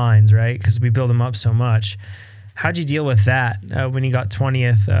for our minds, right? Because we build them up so much. How'd you deal with that when you got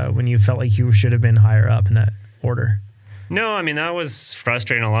 20th, when you felt like you should have been higher up in that order? No, that was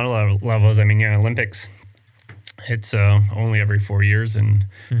frustrating on a lot of levels. Olympics, it's only every 4 years, and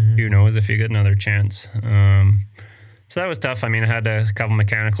who knows if you get another chance. that was tough. I mean, I had a couple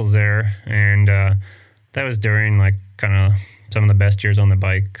mechanicals there, and that was during like kind of some of the best years on the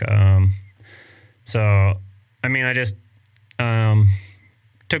bike. So, I mean, I just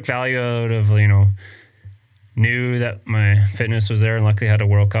took value out of, knew that my fitness was there, and luckily had a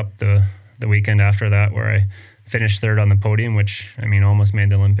World Cup the weekend after that where I finished third on the podium, which, I mean, almost made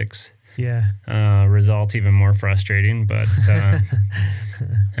the Olympics. Yeah. Result even more frustrating. But,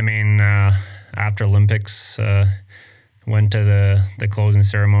 I mean, after Olympics, went to the closing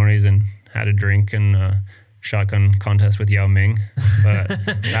ceremonies and had a drink and shotgun contest with Yao Ming. But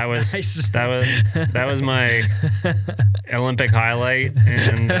that was Nice. that was my Olympic highlight.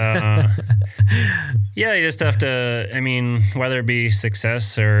 And yeah, you just have to, I mean, whether it be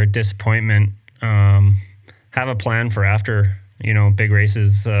success or disappointment, have a plan for after, big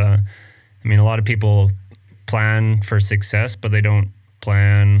races. I mean, a lot of people plan for success, but they don't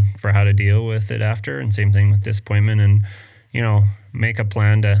plan for how to deal with it after. And same thing with disappointment, and, make a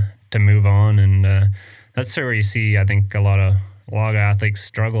plan to move on. And that's where you see, I think, a lot of athletes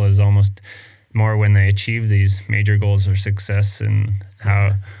struggle is almost more when they achieve these major goals or success, and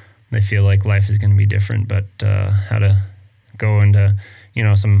how they feel like life is going to be different, but how to go into,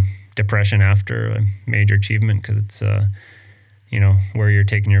 some depression after a major achievement, because it's, where you're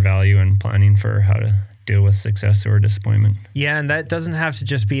taking your value and planning for how to deal with success or disappointment. Yeah, and that doesn't have to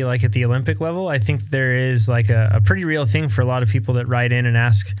just be like at the Olympic level. I think there is like a pretty real thing for a lot of people that write in and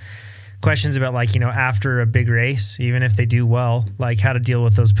ask questions about, like, after a big race, even if they do well, like how to deal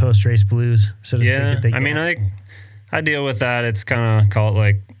with those post-race blues, so to speak. That they get. I mean, I deal with that. It's kind of, call it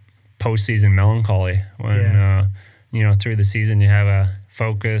like postseason melancholy when, through the season you have a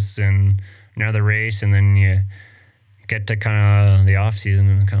focus and another race, and then you get to kind of the off season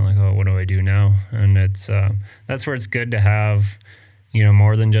and kind of like, oh, what do I do now? And it's, that's where it's good to have,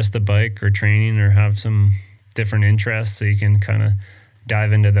 more than just the bike or training, or have some different interests so you can kind of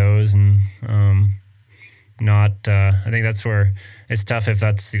dive into those, and not, I think that's where it's tough if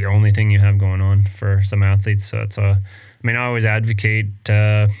that's the only thing you have going on for some athletes. So it's I always advocate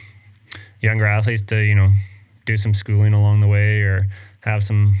younger athletes to, do some schooling along the way, or have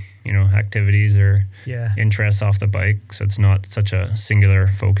some, activities or interests off the bike, so it's not such a singular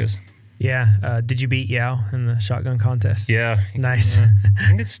focus. Yeah. Did you beat Yao in the shotgun contest? Yeah. Nice. I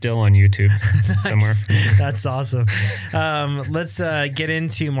think it's still on YouTube somewhere. That's awesome. Let's get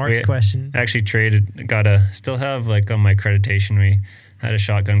into Mark's question. Actually still have, like, on my accreditation, we had a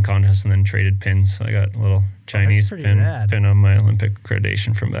shotgun contest and then traded pins. So I got a little Chinese pin on my Olympic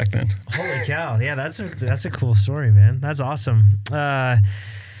accreditation from back then. Holy cow. Yeah, that's a cool story, man. That's awesome.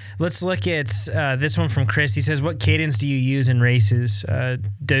 Let's look at this one from Chris. He says, what cadence do you use in races? And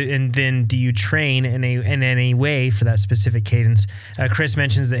then do you train in any way for that specific cadence? Chris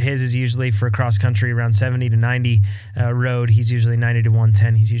mentions that his is usually for cross country around 70 to 90 road. He's usually 90 to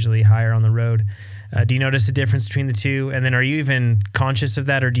 110. He's usually higher on the road. Do you notice a difference between the two? And then are you even conscious of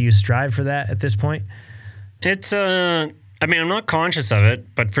that, or do you strive for that at this point? It's, I'm not conscious of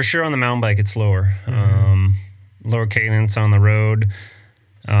it, but for sure on the mountain bike, it's lower. Lower cadence on the road.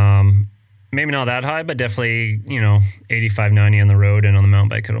 Maybe not that high, but definitely, 85, 90 on the road, and on the mountain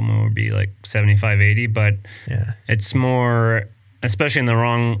bike, it'll more be like 75, 80, but it's more, especially in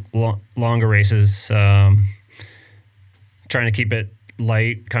the longer races, trying to keep it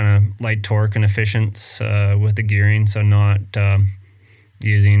light, kind of light torque and efficient, with the gearing. So not,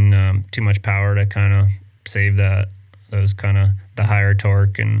 using, too much power to kind of save those kind of the higher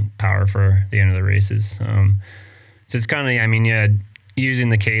torque and power for the end of the races. So it's kind of, using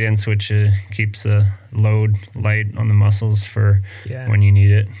the cadence, which keeps the load light on the muscles for when you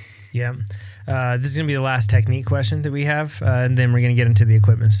need it. Yeah. This is going to be the last technique question that we have, and then we're going to get into the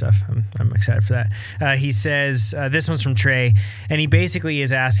equipment stuff. I'm excited for that. He says, this one's from Trey, and he basically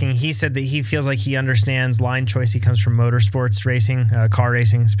is asking, he said that he feels like he understands line choice. He comes from motorsports racing, car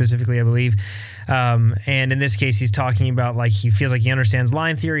racing specifically, I believe. And in this case, he's talking about, like, he feels like he understands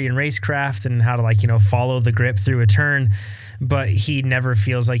line theory and racecraft and how to, follow the grip through a turn, but he never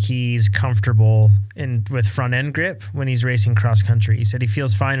feels like he's comfortable with front end grip when he's racing cross country. He said he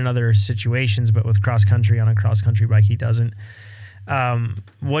feels fine in other situations, but with cross country on a cross country bike, he doesn't.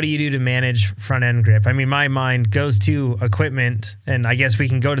 What do you do to manage front end grip? I mean, my mind goes to equipment, and I guess we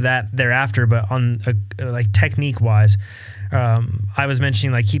can go to that thereafter, but on technique wise, I was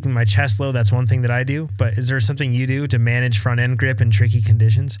mentioning keeping my chest low. That's one thing that I do, but is there something you do to manage front end grip in tricky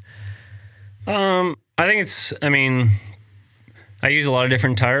conditions? I think I use a lot of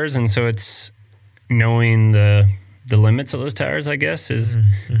different tires, and so it's knowing the limits of those tires, I guess, is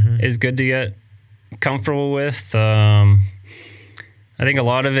good to get comfortable with. I think a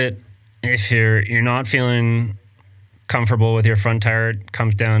lot of it, if you're not feeling comfortable with your front tire. It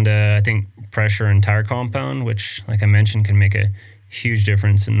comes down to, I think, pressure and tire compound, which, like I mentioned, can make a huge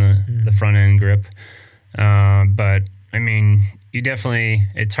difference in the front end grip. But I mean,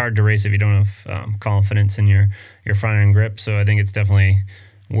 it's hard to race if you don't have confidence in your front end grip. So I think it's definitely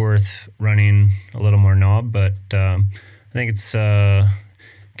worth running a little more knob. But I think it's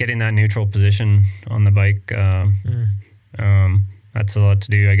getting that neutral position on the bike. That's a lot to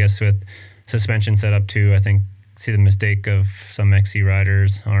do, I guess, with suspension setup too. I think see the mistake of some XC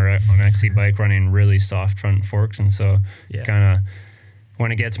riders or on XC bike running really soft front forks, and so kind of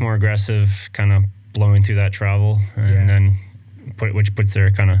when it gets more aggressive, kind of blowing through that travel, and then which puts their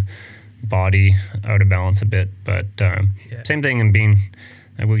kind of body out of balance a bit. But same thing in being,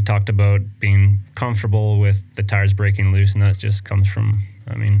 we talked about being comfortable with the tires breaking loose, and that just comes from,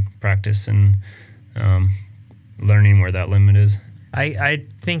 I mean, practice and learning where that limit is. I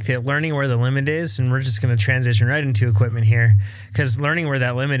think that learning where the limit is, and we're just going to transition right into equipment here, because learning where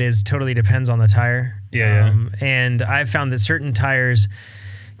that limit is totally depends on the tire. And I've found that certain tires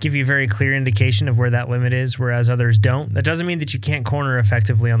give you a very clear indication of where that limit is, whereas others don't. That doesn't mean that you can't corner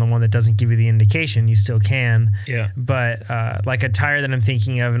effectively on the one that doesn't give you the indication. You still can. But like a tire that I'm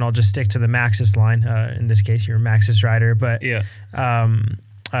thinking of, and I'll just stick to the Maxxis line. In this case, you're a Maxxis rider. But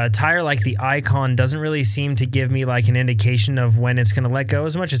a tire like the Icon doesn't really seem to give me like an indication of when it's going to let go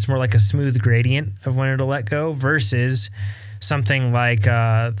as much. It's more like a smooth gradient of when it'll let go, versus something like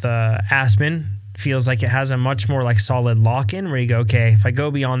the Aspen feels like it has a much more like solid lock-in where you go, okay, if I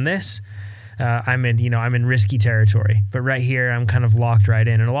go beyond this, I'm in risky territory. But right here, I'm kind of locked right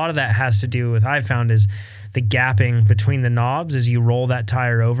in. And a lot of that has to do with, I've found, is the gapping between the knobs as you roll that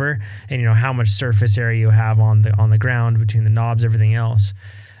tire over, and how much surface area you have on the ground between the knobs, everything else.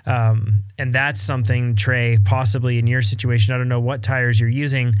 And that's something, Trey, possibly in your situation, I don't know what tires you're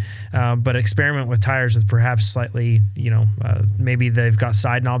using, but experiment with tires with perhaps slightly, maybe they've got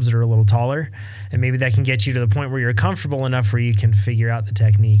side knobs that are a little taller, and maybe that can get you to the point where you're comfortable enough where you can figure out the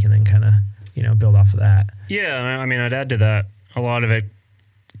technique and then kind of, build off of that. Yeah. I mean, I'd add to that, a lot of it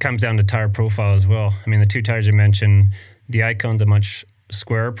comes down to tire profile as well. I mean, the two tires you mentioned, the Icon's a much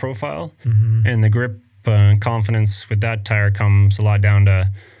squarer profile, and the grip confidence with that tire comes a lot down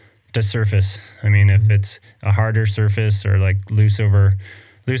to surface. I mean, if it's a harder surface or like loose over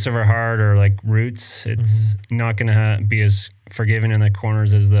hard or like roots, it's not going to be as forgiving in the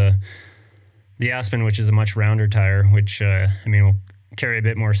corners as the Aspen, which is a much rounder tire, which will carry a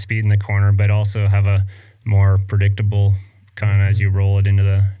bit more speed in the corner, but also have a more predictable kind of as you roll it into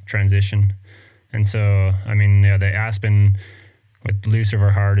the transition. And so, the Aspen with loose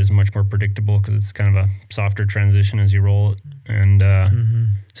over hard is much more predictable because it's kind of a softer transition as you roll it. And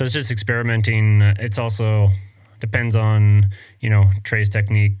so it's just experimenting. It's also depends on, Trey's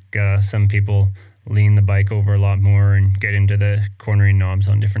technique. Some people lean the bike over a lot more and get into the cornering knobs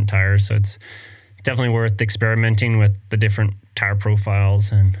on different tires. So it's definitely worth experimenting with the different tire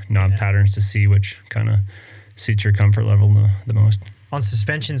profiles and knob patterns to see which kind of suits your comfort level the most. On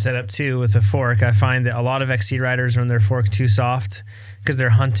suspension setup too, with a fork, I find that a lot of XC riders run their fork too soft because they're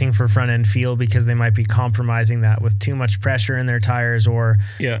hunting for front end feel, because they might be compromising that with too much pressure in their tires, or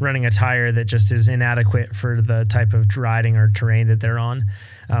running a tire that just is inadequate for the type of riding or terrain that they're on.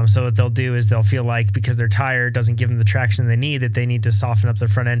 So what they'll do is they'll feel like, because their tire doesn't give them the traction they need, that they need to soften up their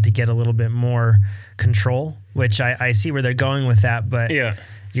front end to get a little bit more control, which I see where they're going with that, but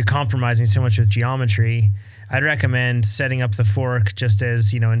you're compromising so much with geometry. I'd recommend setting up the fork just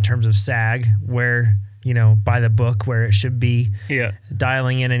as, in terms of sag, where, by the book, where it should be.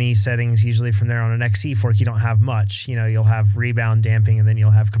 Dialing in any settings, usually from there. On an XC fork, you don't have much. You'll have rebound damping, and then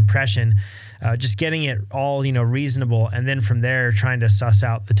you'll have compression. Just getting it all, reasonable. And then from there, trying to suss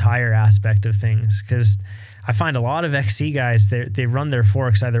out the tire aspect of things. Because I find a lot of XC guys, they run their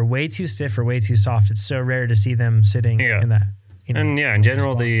forks either way too stiff or way too soft. It's so rare to see them sitting in that. In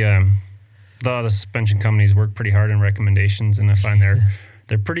general, the suspension companies work pretty hard on recommendations, and I find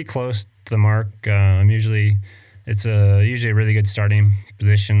they're pretty close to the mark. It's usually a really good starting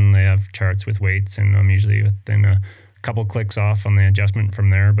position. They have charts with weights, and I'm usually within a couple clicks off on the adjustment from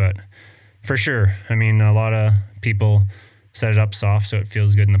there. But for sure, a lot of people set it up soft so it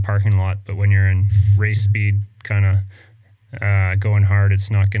feels good in the parking lot, but when you're in race speed kind of going hard, it's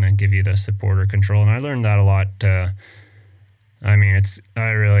not going to give you the support or control. And I learned that a lot. I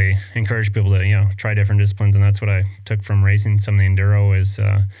really encourage people to, try different disciplines, and that's what I took from racing some of the enduro. Is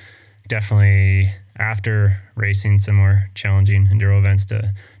definitely after racing some more challenging enduro events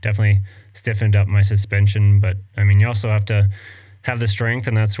to definitely stiffen up my suspension. But you also have to have the strength,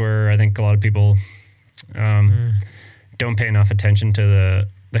 and that's where I think a lot of people don't pay enough attention to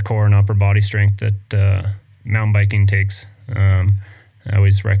the core and upper body strength that mountain biking takes. I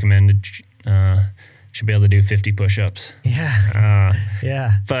always recommend should be able to do 50 push-ups.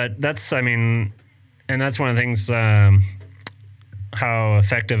 Yeah. But that's one of the things, how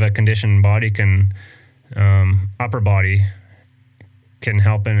effective a conditioned body can, upper body can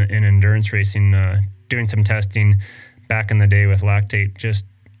help in endurance racing. Doing some testing back in the day with lactate, just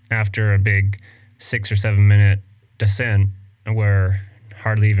after a big 6 or 7 minute descent where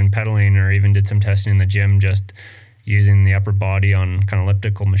hardly even pedaling, or even did some testing in the gym, just using the upper body on kind of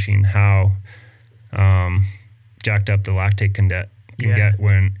elliptical machine, how jacked up the lactate can get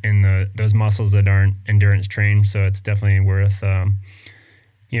when in those muscles that aren't endurance trained. So it's definitely worth,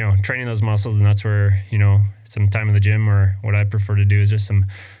 training those muscles. And that's where, some time in the gym, or what I prefer to do is just some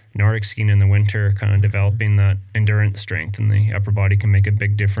Nordic skiing in the winter, kind of developing that endurance strength, and the upper body can make a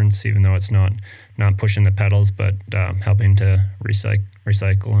big difference, even though it's not pushing the pedals, but helping to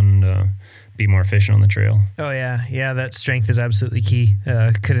recycle and be more efficient on the trail. Oh yeah, that strength is absolutely key.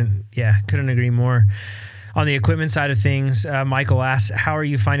 Couldn't agree more. On the equipment side of things, Michael asks, how are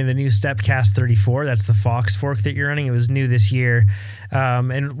you finding the new StepCast 34? That's the Fox fork that you're running. It was new this year.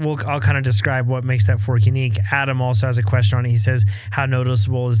 And I'll kind of describe what makes that fork unique. Adam also has a question on it. He says, how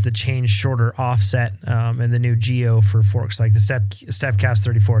noticeable is the change shorter offset and the new Geo for forks like the StepCast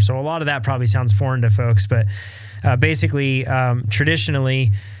 34? So a lot of that probably sounds foreign to folks, but basically,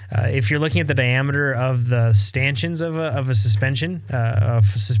 traditionally, if you're looking at the diameter of the stanchions of a suspension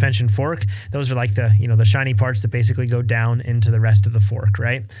fork, those are like the shiny parts that basically go down into the rest of the fork,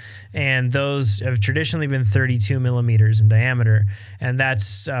 right? And those have traditionally been 32 millimeters in diameter, and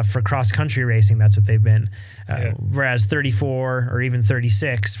that's for cross-country racing. That's what they've been. Whereas 34 or even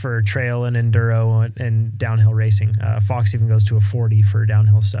 36 for trail and enduro and downhill racing. Fox even goes to a 40 for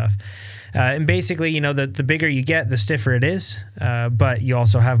downhill stuff. And basically, the bigger you get, the stiffer it is, but you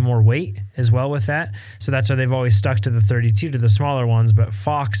also have more weight as well with that. So that's why they've always stuck to the 32, to the smaller ones. But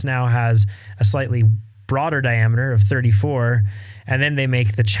Fox now has a slightly broader diameter of 34, and then they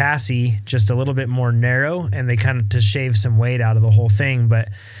make the chassis just a little bit more narrow, and they kind of to shave some weight out of the whole thing. But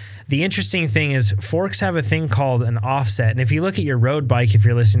the interesting thing is forks have a thing called an offset. And if you look at your road bike, if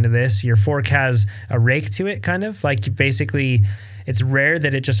you're listening to this, your fork has a rake to it, kind of like basically. It's rare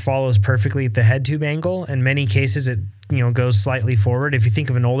that it just follows perfectly at the head tube angle. In many cases, it goes slightly forward. If you think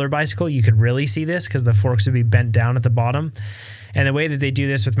of an older bicycle, you could really see this because the forks would be bent down at the bottom. And the way that they do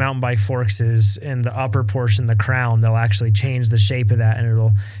this with mountain bike forks is in the upper portion, the crown, they'll actually change the shape of that, and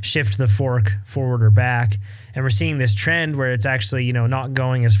it'll shift the fork forward or back. And we're seeing this trend where it's actually not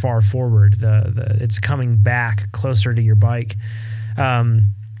going as far forward. It's coming back closer to your bike.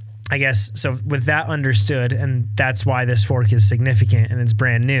 I guess, so with that understood, and that's why this fork is significant and it's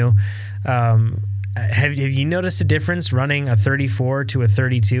brand new, have you noticed a difference running a 34 to a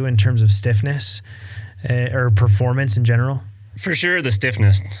 32 in terms of stiffness or performance in general? For sure, the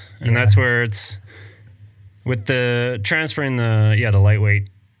stiffness. And that's where it's, with the transferring the lightweight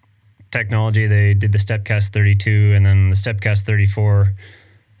technology, they did the StepCast 32 and then the StepCast 34.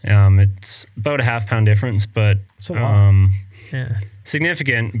 It's about a half-pound difference, but it's a lot.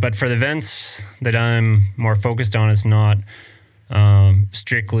 Significant, but for the events that I'm more focused on, it's not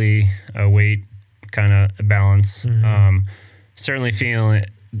strictly a weight kind of balance. Mm-hmm. Certainly feeling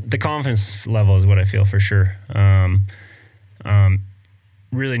the confidence level is what I feel for sure.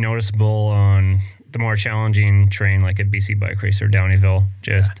 Really noticeable on the more challenging terrain like a BC Bike Race or Downeyville,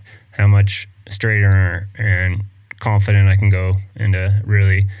 just how much straighter and confident I can go into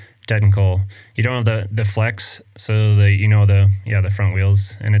really technical. You don't have the flex, so the front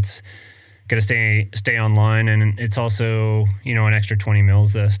wheels, and it's got to stay online, and it's also an extra 20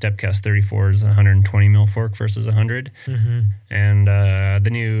 mils. The StepCast 34 is 120 mil fork versus 100, mm-hmm. And the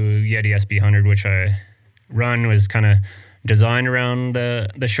new Yeti SB100, which I run, was kind of designed around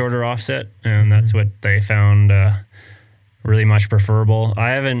the shorter offset, and mm-hmm. that's what they found really much preferable. I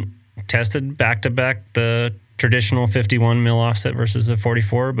haven't tested back to back the traditional 51 mil offset versus a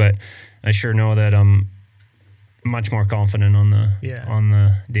 44, but I sure know that I'm much more confident on the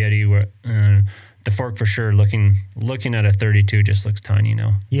Yeti. The fork for sure. Looking at a 32 just looks tiny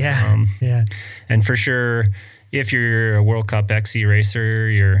now. And for sure, if you're a World Cup XC racer,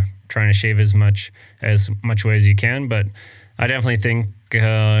 you're trying to shave as much weight as you can. But I definitely think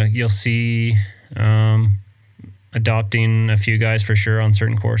you'll see adopting a few guys for sure on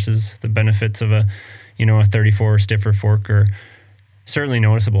certain courses. The benefits of a 34 stiffer fork are certainly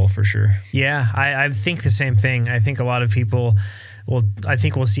noticeable for sure. Yeah, I think the same thing. I think a lot of people we'll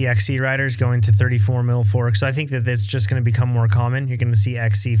see XC riders going to 34 mil forks. I think that it's just going to become more common. You're going to see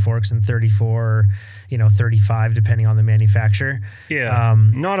XC forks in 34 or 35 depending on the manufacturer. Yeah,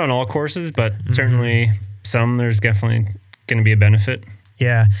 not on all courses, but certainly some there's definitely going to be a benefit.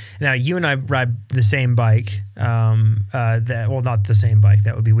 Yeah. Now you and I ride the same bike. Not the same bike.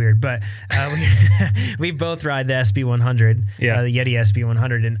 That would be weird. But we both ride the SB100, the Yeti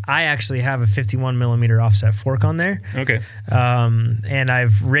SB100, and I actually have a 51 millimeter offset fork on there. Okay. And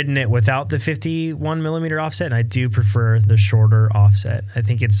I've ridden it without the 51 millimeter offset, and I do prefer the shorter offset. I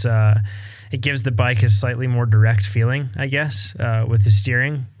think it gives the bike a slightly more direct feeling, I guess, with the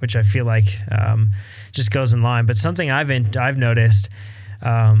steering, which I feel like just goes in line. But something I've noticed.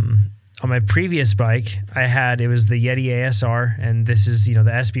 On my previous bike, it was the Yeti ASR, and this is, the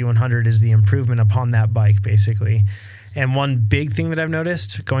SB100 is the improvement upon that bike, basically. And one big thing that I've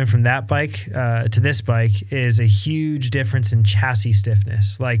noticed going from that bike to this bike is a huge difference in chassis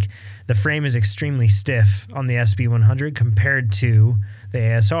stiffness. Like the frame is extremely stiff on the SB100 compared to the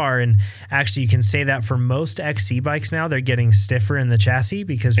ASR. And actually you can say that for most XC bikes now, they're getting stiffer in the chassis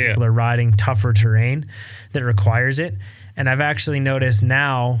because people are riding tougher terrain that requires it. And I've actually noticed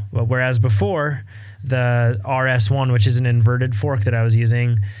now, whereas before the RS1, which is an inverted fork that I was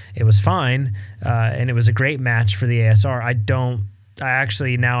using, it was fine. And it was a great match for the ASR.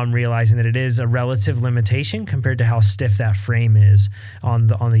 Now I'm realizing that it is a relative limitation compared to how stiff that frame is on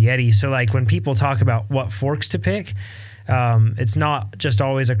the Yeti. So like when people talk about what forks to pick, it's not just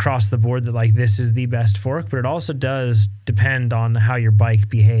always across the board that like this is the best fork, but it also does depend on how your bike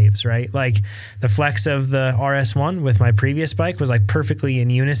behaves, right? Like the flex of the RS1 with my previous bike was like perfectly in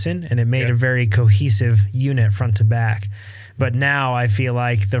unison, and it made a very cohesive unit front to back. But now I feel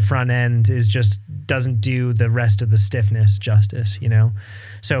like the front end doesn't do the rest of the stiffness justice,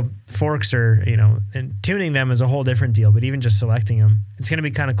 So forks are, and tuning them is a whole different deal, but even just selecting them, it's going to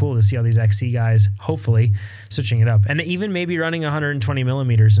be kind of cool to see all these XC guys, hopefully, switching it up. And even maybe running 120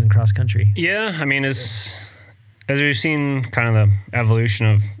 millimeters in cross country. Yeah, I mean, as we've seen kind of the evolution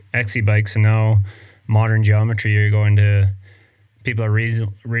of XC bikes and now modern geometry, people are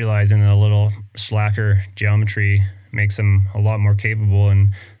realizing that a little slacker geometry makes them a lot more capable,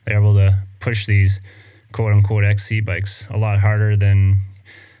 and they're able to push these quote-unquote XC bikes a lot harder than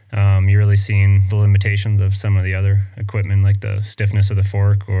you're really seeing the limitations of some of the other equipment, like the stiffness of the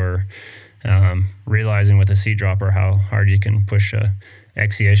fork, or realizing with a seat dropper how hard you can push a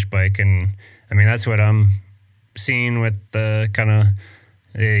XC-ish bike. And I mean, that's what I'm seeing with the kind of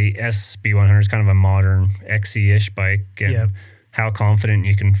the SB100 is kind of a modern XC-ish bike, and how confident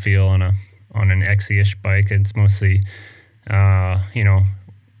you can feel on an XC-ish bike. It's mostly,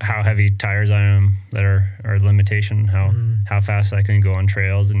 how heavy tires I am that are limitation, how fast I can go on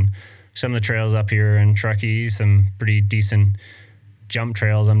trails. And some of the trails up here in Truckee, some pretty decent jump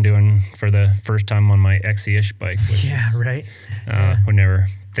trails I'm doing for the first time on my XC-ish bike. Right. Would never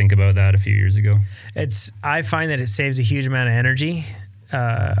think about that a few years ago. I find that it saves a huge amount of energy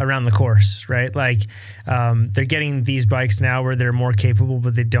around the course, right? Like they're getting these bikes now where they're more capable,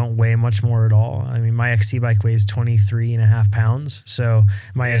 but they don't weigh much more at all. I mean, my XC bike weighs 23.5 pounds. So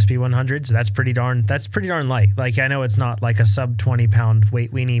my SB100, so that's pretty darn light. Like I know it's not like a sub 20 pound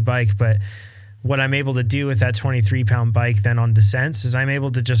weight weenie bike, but what I'm able to do with that 23 pound bike then on descents is I'm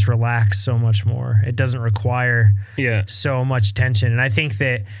able to just relax so much more. It doesn't require so much tension. And I think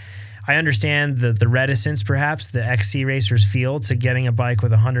that I understand the reticence perhaps the XC racers feel to getting a bike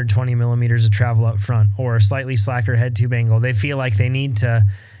with 120 millimeters of travel up front or a slightly slacker head tube angle. They feel like they need to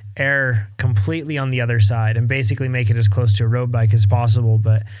err completely on the other side and basically make it as close to a road bike as possible.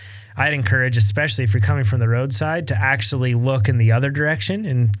 But I'd encourage, especially if you're coming from the roadside, to actually look in the other direction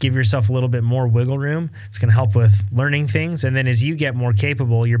and give yourself a little bit more wiggle room. It's going to help with learning things. And then as you get more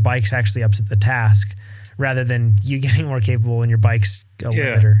capable, your bike's actually up to the task rather than you getting more capable and your bike's a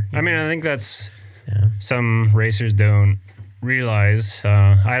limiter. I mean, I think that's some racers don't realize.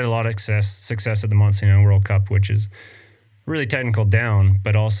 I had a lot of success at the Monsignor World Cup, which is really technical down,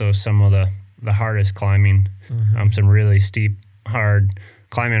 but also some of the hardest climbing, some really steep, hard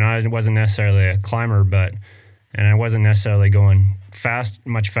climbing. I wasn't necessarily a climber, and I wasn't necessarily going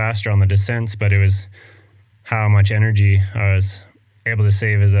much faster on the descents, but it was how much energy I was able to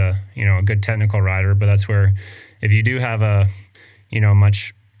save as a good technical rider. But that's where, if you do have a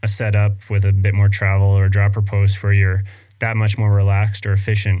setup with a bit more travel or a dropper post where you're that much more relaxed or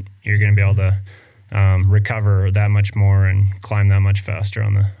efficient, you're going to be able to recover that much more and climb that much faster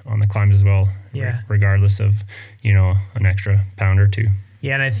on the climbs as well. Regardless of an extra pound or two.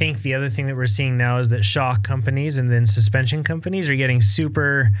 Yeah, and I think the other thing that we're seeing now is that shock companies and then suspension companies are getting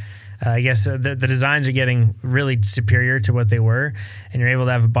super. The designs are getting really superior to what they were, and you're able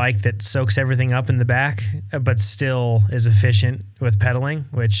to have a bike that soaks everything up in the back, but still is efficient with pedaling,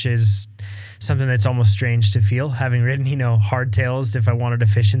 which is something that's almost strange to feel, having ridden, hardtails if I wanted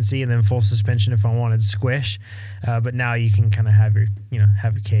efficiency, and then full suspension if I wanted squish. But now you can kind of have your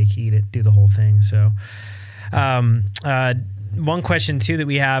cake, eat it, do the whole thing. So, one question too that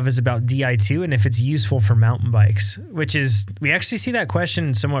we have is about Di2 and if it's useful for mountain bikes, which is, we actually see that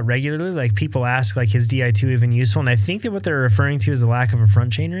question somewhat regularly. Like people ask, like, is Di2 even useful? And I think that what they're referring to is the lack of a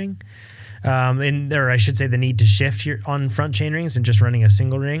front chainring. Or I should say the need to shift on front chainrings and just running a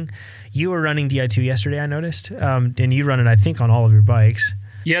single ring. You were running Di2 yesterday, I noticed. And you run it, I think, on all of your bikes.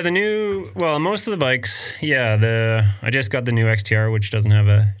 Yeah, most of the bikes, I just got the new XTR, which doesn't have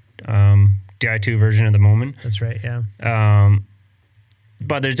a Di2 version at the moment. That's right, yeah.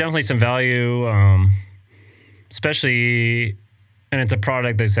 But there's definitely some value, especially, and it's a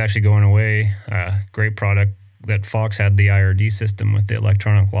product that's actually going away. Great product that Fox had, the IRD system with the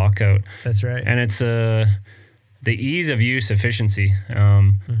electronic lockout. That's right. And it's the ease of use efficiency.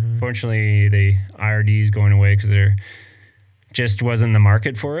 Fortunately, the IRD is going away because there just wasn't the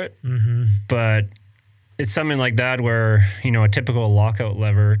market for it. But it's something like that where, a typical lockout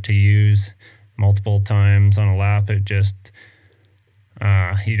lever to use multiple times on a lap, it just,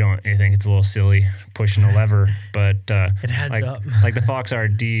 you think it's a little silly pushing a lever, but it adds up. Like the Fox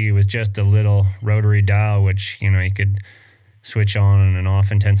RD was just a little rotary dial, which, you could switch on and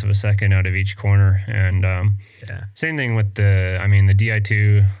off in tenths of a second out of each corner. And same thing with the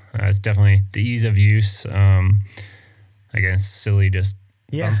Di2, it's definitely the ease of use. Again, silly, just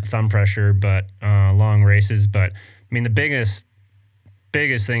thumb pressure, but long races. But the biggest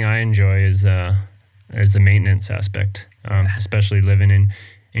thing I enjoy is the maintenance aspect, especially living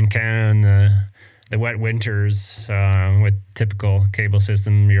in Canada in the wet winters with typical cable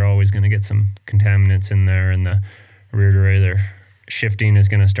system. You're always going to get some contaminants in there, and the rear derailleur shifting is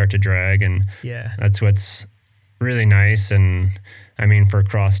going to start to drag, and that's what's really nice. And for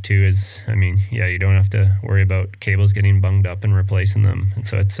cross too is, you don't have to worry about cables getting bunged up and replacing them. And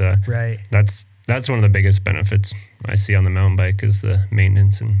so it's right. That's one of the biggest benefits I see on the mountain bike is the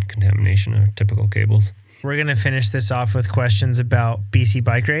maintenance and contamination of typical cables. We're going to finish this off with questions about BC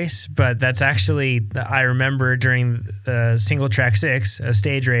Bike Race, but that's actually, I remember during the Single Track 6, a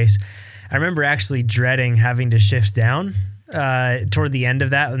stage race, I remember actually dreading having to shift down toward the end of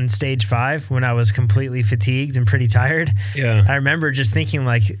that in stage 5 when I was completely fatigued and pretty tired. Yeah. I remember just thinking,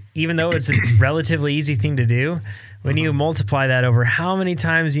 like, even though it's a relatively easy thing to do, when you multiply that over how many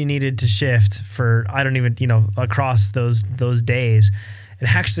times you needed to shift for, I don't even, across those days,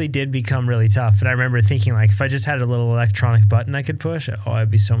 it actually did become really tough. And I remember thinking, like, if I just had a little electronic button I could push,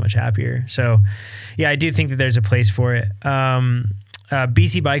 I'd be so much happier. So, I do think that there's a place for it.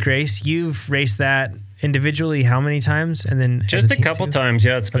 BC Bike Race, you've raced that individually how many times? And then just a couple times.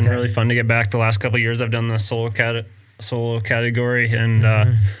 Yeah, it's been really fun to get back. The last couple of years I've done the solo category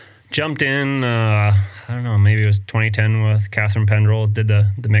and jumped in, I don't know, maybe it was 2010 with Catherine Pendrell, did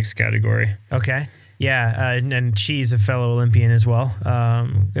the mixed category. Okay. Yeah, and she's a fellow Olympian as well.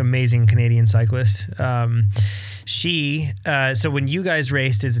 Amazing Canadian cyclist. So when you guys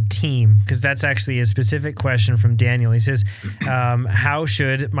raced as a team, because that's actually a specific question from Daniel. He says, how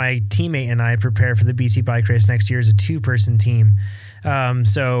should my teammate and I prepare for the BC Bike Race next year as a 2-person team?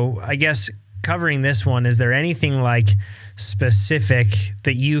 So I guess covering this one, is there anything like specific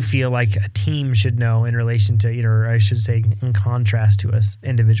that you feel like a team should know in relation to, or I should say in contrast to an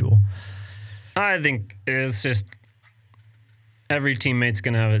individual? I think it's just every teammate's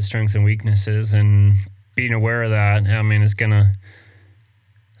going to have its strengths and weaknesses, and being aware of that, it's going to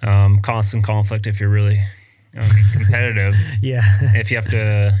cause some conflict if you're really competitive. Yeah. If you have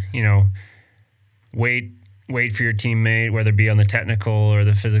to, wait for your teammate, whether it be on the technical or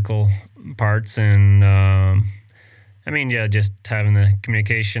the physical parts. And, just having the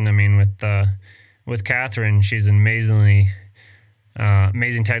communication. With Catherine, she's an amazing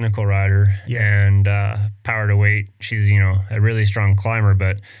technical rider and power to weight. She's, a really strong climber,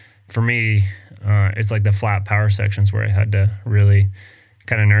 but for me, it's like the flat power sections where I had to really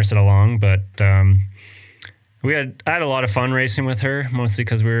kind of nurse it along. But I had a lot of fun racing with her, mostly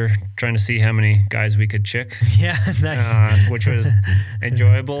because we were trying to see how many guys we could chick. Yeah, nice. Which was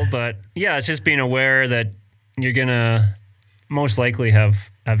enjoyable. But it's just being aware that you're gonna most likely have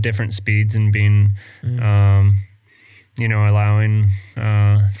different speeds and being allowing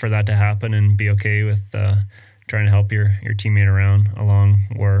for that to happen and be okay with trying to help your teammate along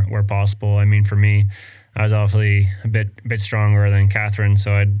where possible. For me, I was obviously a bit stronger than Catherine,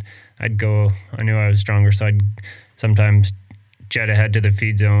 so I'd go. I knew I was stronger, so I'd sometimes jet ahead to the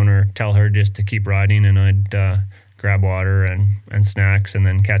feed zone or tell her just to keep riding, and I'd grab water and snacks and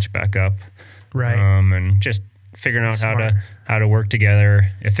then catch back up. Right. And just figuring out Smart. how to work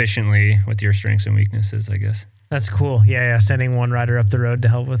together efficiently with your strengths and weaknesses, I guess. That's cool. Yeah. Sending one rider up the road to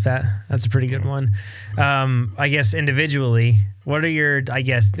help with that. That's a pretty good one. I guess individually, what are your, I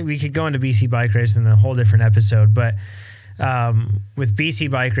guess we could go into BC Bike Race in a whole different episode, but with BC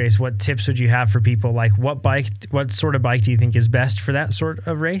Bike Race, what tips would you have for people? Like what sort of bike do you think is best for that sort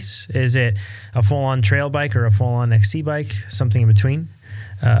of race? Is it a full-on trail bike or a full-on XC bike? Something in between?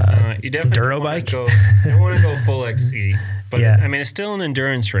 You definitely Enduro bike? you don't want to go full XC, but Yeah. I mean, it's still an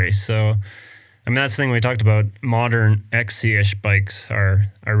endurance race. So, I mean, that's the thing we talked about. Modern XC-ish bikes are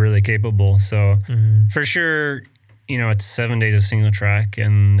really capable. So for sure, you know, it's 7 days of single track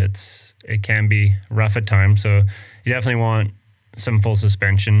and it can be rough at times. So you definitely want some full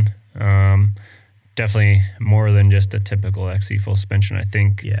suspension. Definitely more than just a typical XC full suspension, I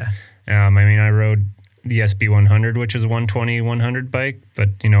think. Yeah. I mean, I rode the SB100, which is a 120-100 bike, but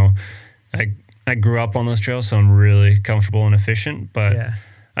you know, I grew up on those trails, so I'm really comfortable and efficient. But Yeah.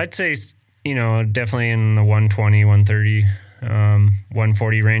 I'd say, you know, definitely in the 120, 130,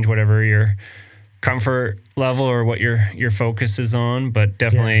 140 range, whatever your comfort level or what your focus is on, but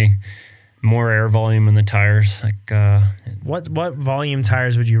definitely more air volume in the tires. Like What volume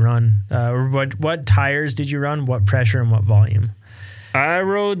tires would you run? Or what tires did you run? What pressure and what volume? I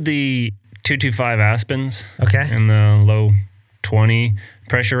rode the 225 Aspens. Okay. In the low 20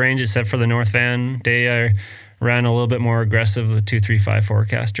 pressure range, except for the North Van day. I ran a little bit more aggressive with 235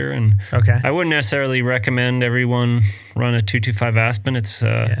 Forecaster, and Okay. I wouldn't necessarily recommend everyone run a 225 Aspen. It's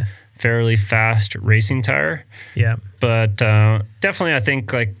a fairly fast racing tire, Yeah. but definitely I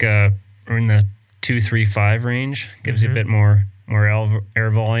think like in the 235 range gives you a bit more air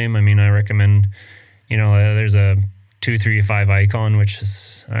volume. I mean, I recommend, you know, there's a 235 Icon, which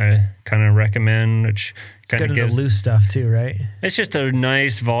is I kind of recommend, which kind Good of in gives the loose stuff too, right? it's just a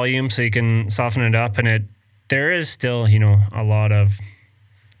nice volume, so you can soften it up, and there is still, you know, a lot of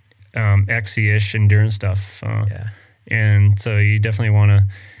XC-ish endurance stuff, and so you definitely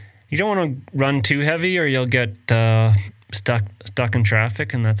you don't want to run too heavy, or you'll get stuck in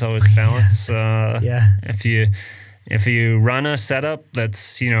traffic, and that's always a balance. If you run a setup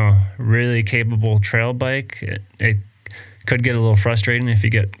that's, you know, really capable trail bike, it could get a little frustrating if you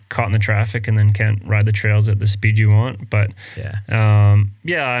get caught in the traffic and then can't ride the trails at the speed you want. But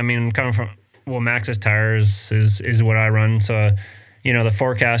I mean, coming from Maxxis tires is what I run. So, you know, the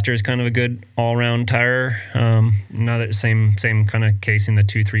Forecaster is kind of a good all-around tire. Another same kind of casing, the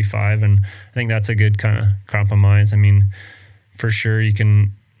 235, and I think that's a good kind of compromise. I mean, for sure you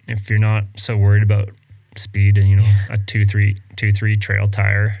can, if you're not so worried about speed, and you know, a 2.3 trail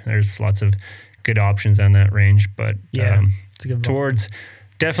tire, there's lots of good options on that range, but it's a good towards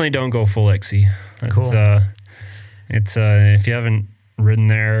definitely don't go full XC. That's, cool. It's if you haven't ridden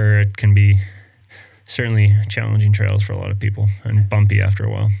there, it can be certainly challenging trails for a lot of people and bumpy after a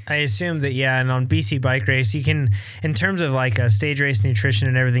while. I assume that, and on BC Bike Race, you can, in terms of like a stage race nutrition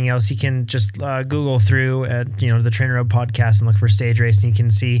and everything else, you can just Google through at, you know, the Trainer Road podcast and look for stage race, and you can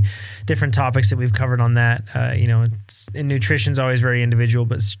see different topics that we've covered on that. You know, nutrition's always very individual,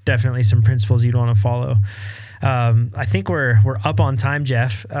 but it's definitely some principles you'd want to follow. I think we're up on time,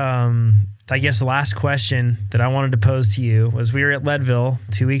 Jeff. I guess the last question that I wanted to pose to you was, we were at Leadville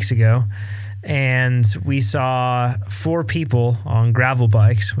 2 weeks ago, and we saw 4 people on gravel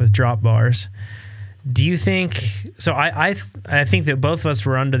bikes with drop bars. Do you think so? I think that both of us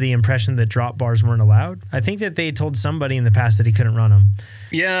were under the impression that drop bars weren't allowed. I think that they told somebody in the past that he couldn't run them.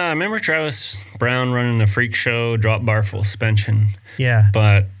 Yeah, I remember Travis Brown running a freak show drop bar full suspension. Yeah,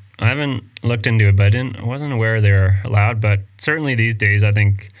 but I haven't looked into it. But I wasn't aware they're allowed. But certainly these days, I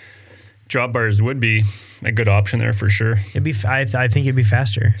think drop bars would be a good option there for sure. it'd be. I think it'd be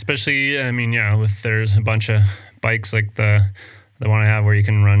faster. Especially, I mean, with there's a bunch of bikes like the one I have where you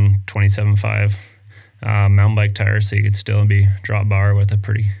can run 27.5 mountain bike tires, so you could still be drop bar with a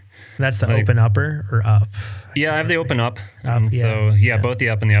pretty. That's the open upper or up? Yeah, I have the open up. Up, So both the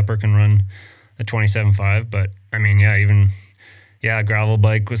up and the upper can run the 27.5. But I mean, a gravel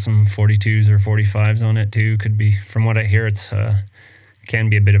bike with some 42s or 45s on it too could be. From what I hear, it's can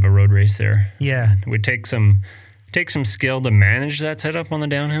be a bit of a road race there. Yeah, It would take some skill to manage that setup on the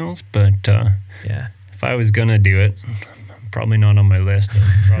downhills, but if I was gonna do it, probably not on my list.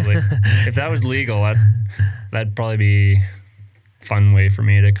 Probably if that was legal, that'd probably be a fun way for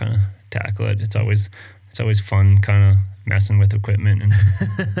me to kind of tackle it. It's always fun kind of messing with equipment. And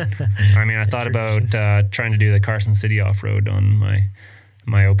I mean, I thought about trying to do the Carson City off-road on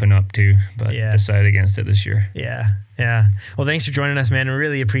my open up too, but decided against it this year. Yeah. Yeah. Well, thanks for joining us, man. We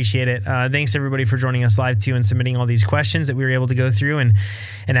really appreciate it. Thanks everybody for joining us live too and submitting all these questions that we were able to go through and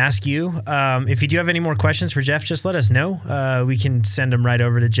ask you. If you do have any more questions for Jeff, just let us know. We can send them right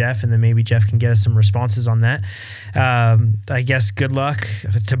over to Jeff, and then maybe Jeff can get us some responses on that. I guess good luck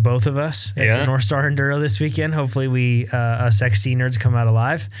to both of us at the North Star Enduro this weekend. Hopefully we, us XC nerds, come out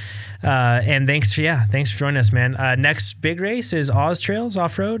alive. And thanks for joining us, man. Next big race is Oz Trails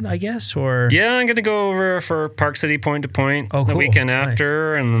off-road, I guess, or? Yeah, I'm going to go over for Park City Point to Point the weekend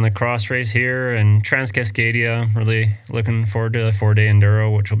after, and then the cross race here and Trans-Cascadia. Really looking forward to the 4-day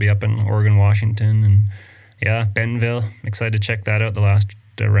Enduro, which will be up in Oregon, Washington, and Bentonville. Excited to check that out, the last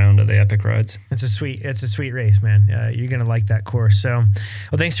round of the Epic Rides. It's a sweet race, man. You're going to like that course. So,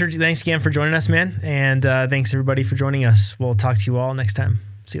 well, thanks again for joining us, man. And thanks everybody for joining us. We'll talk to you all next time.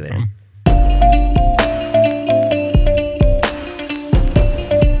 See you later.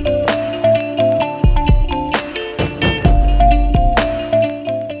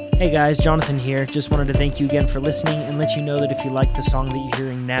 Hey guys, Jonathan here. Just wanted to thank you again for listening and let you know that if you like the song that you're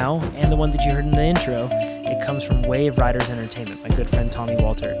hearing now and the one that you heard in the intro, it comes from Wave Riders Entertainment, my good friend Tommy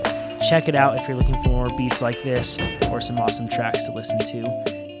Walter. Check it out if you're looking for more beats like this or some awesome tracks to listen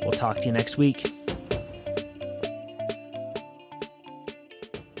to. We'll talk to you next week.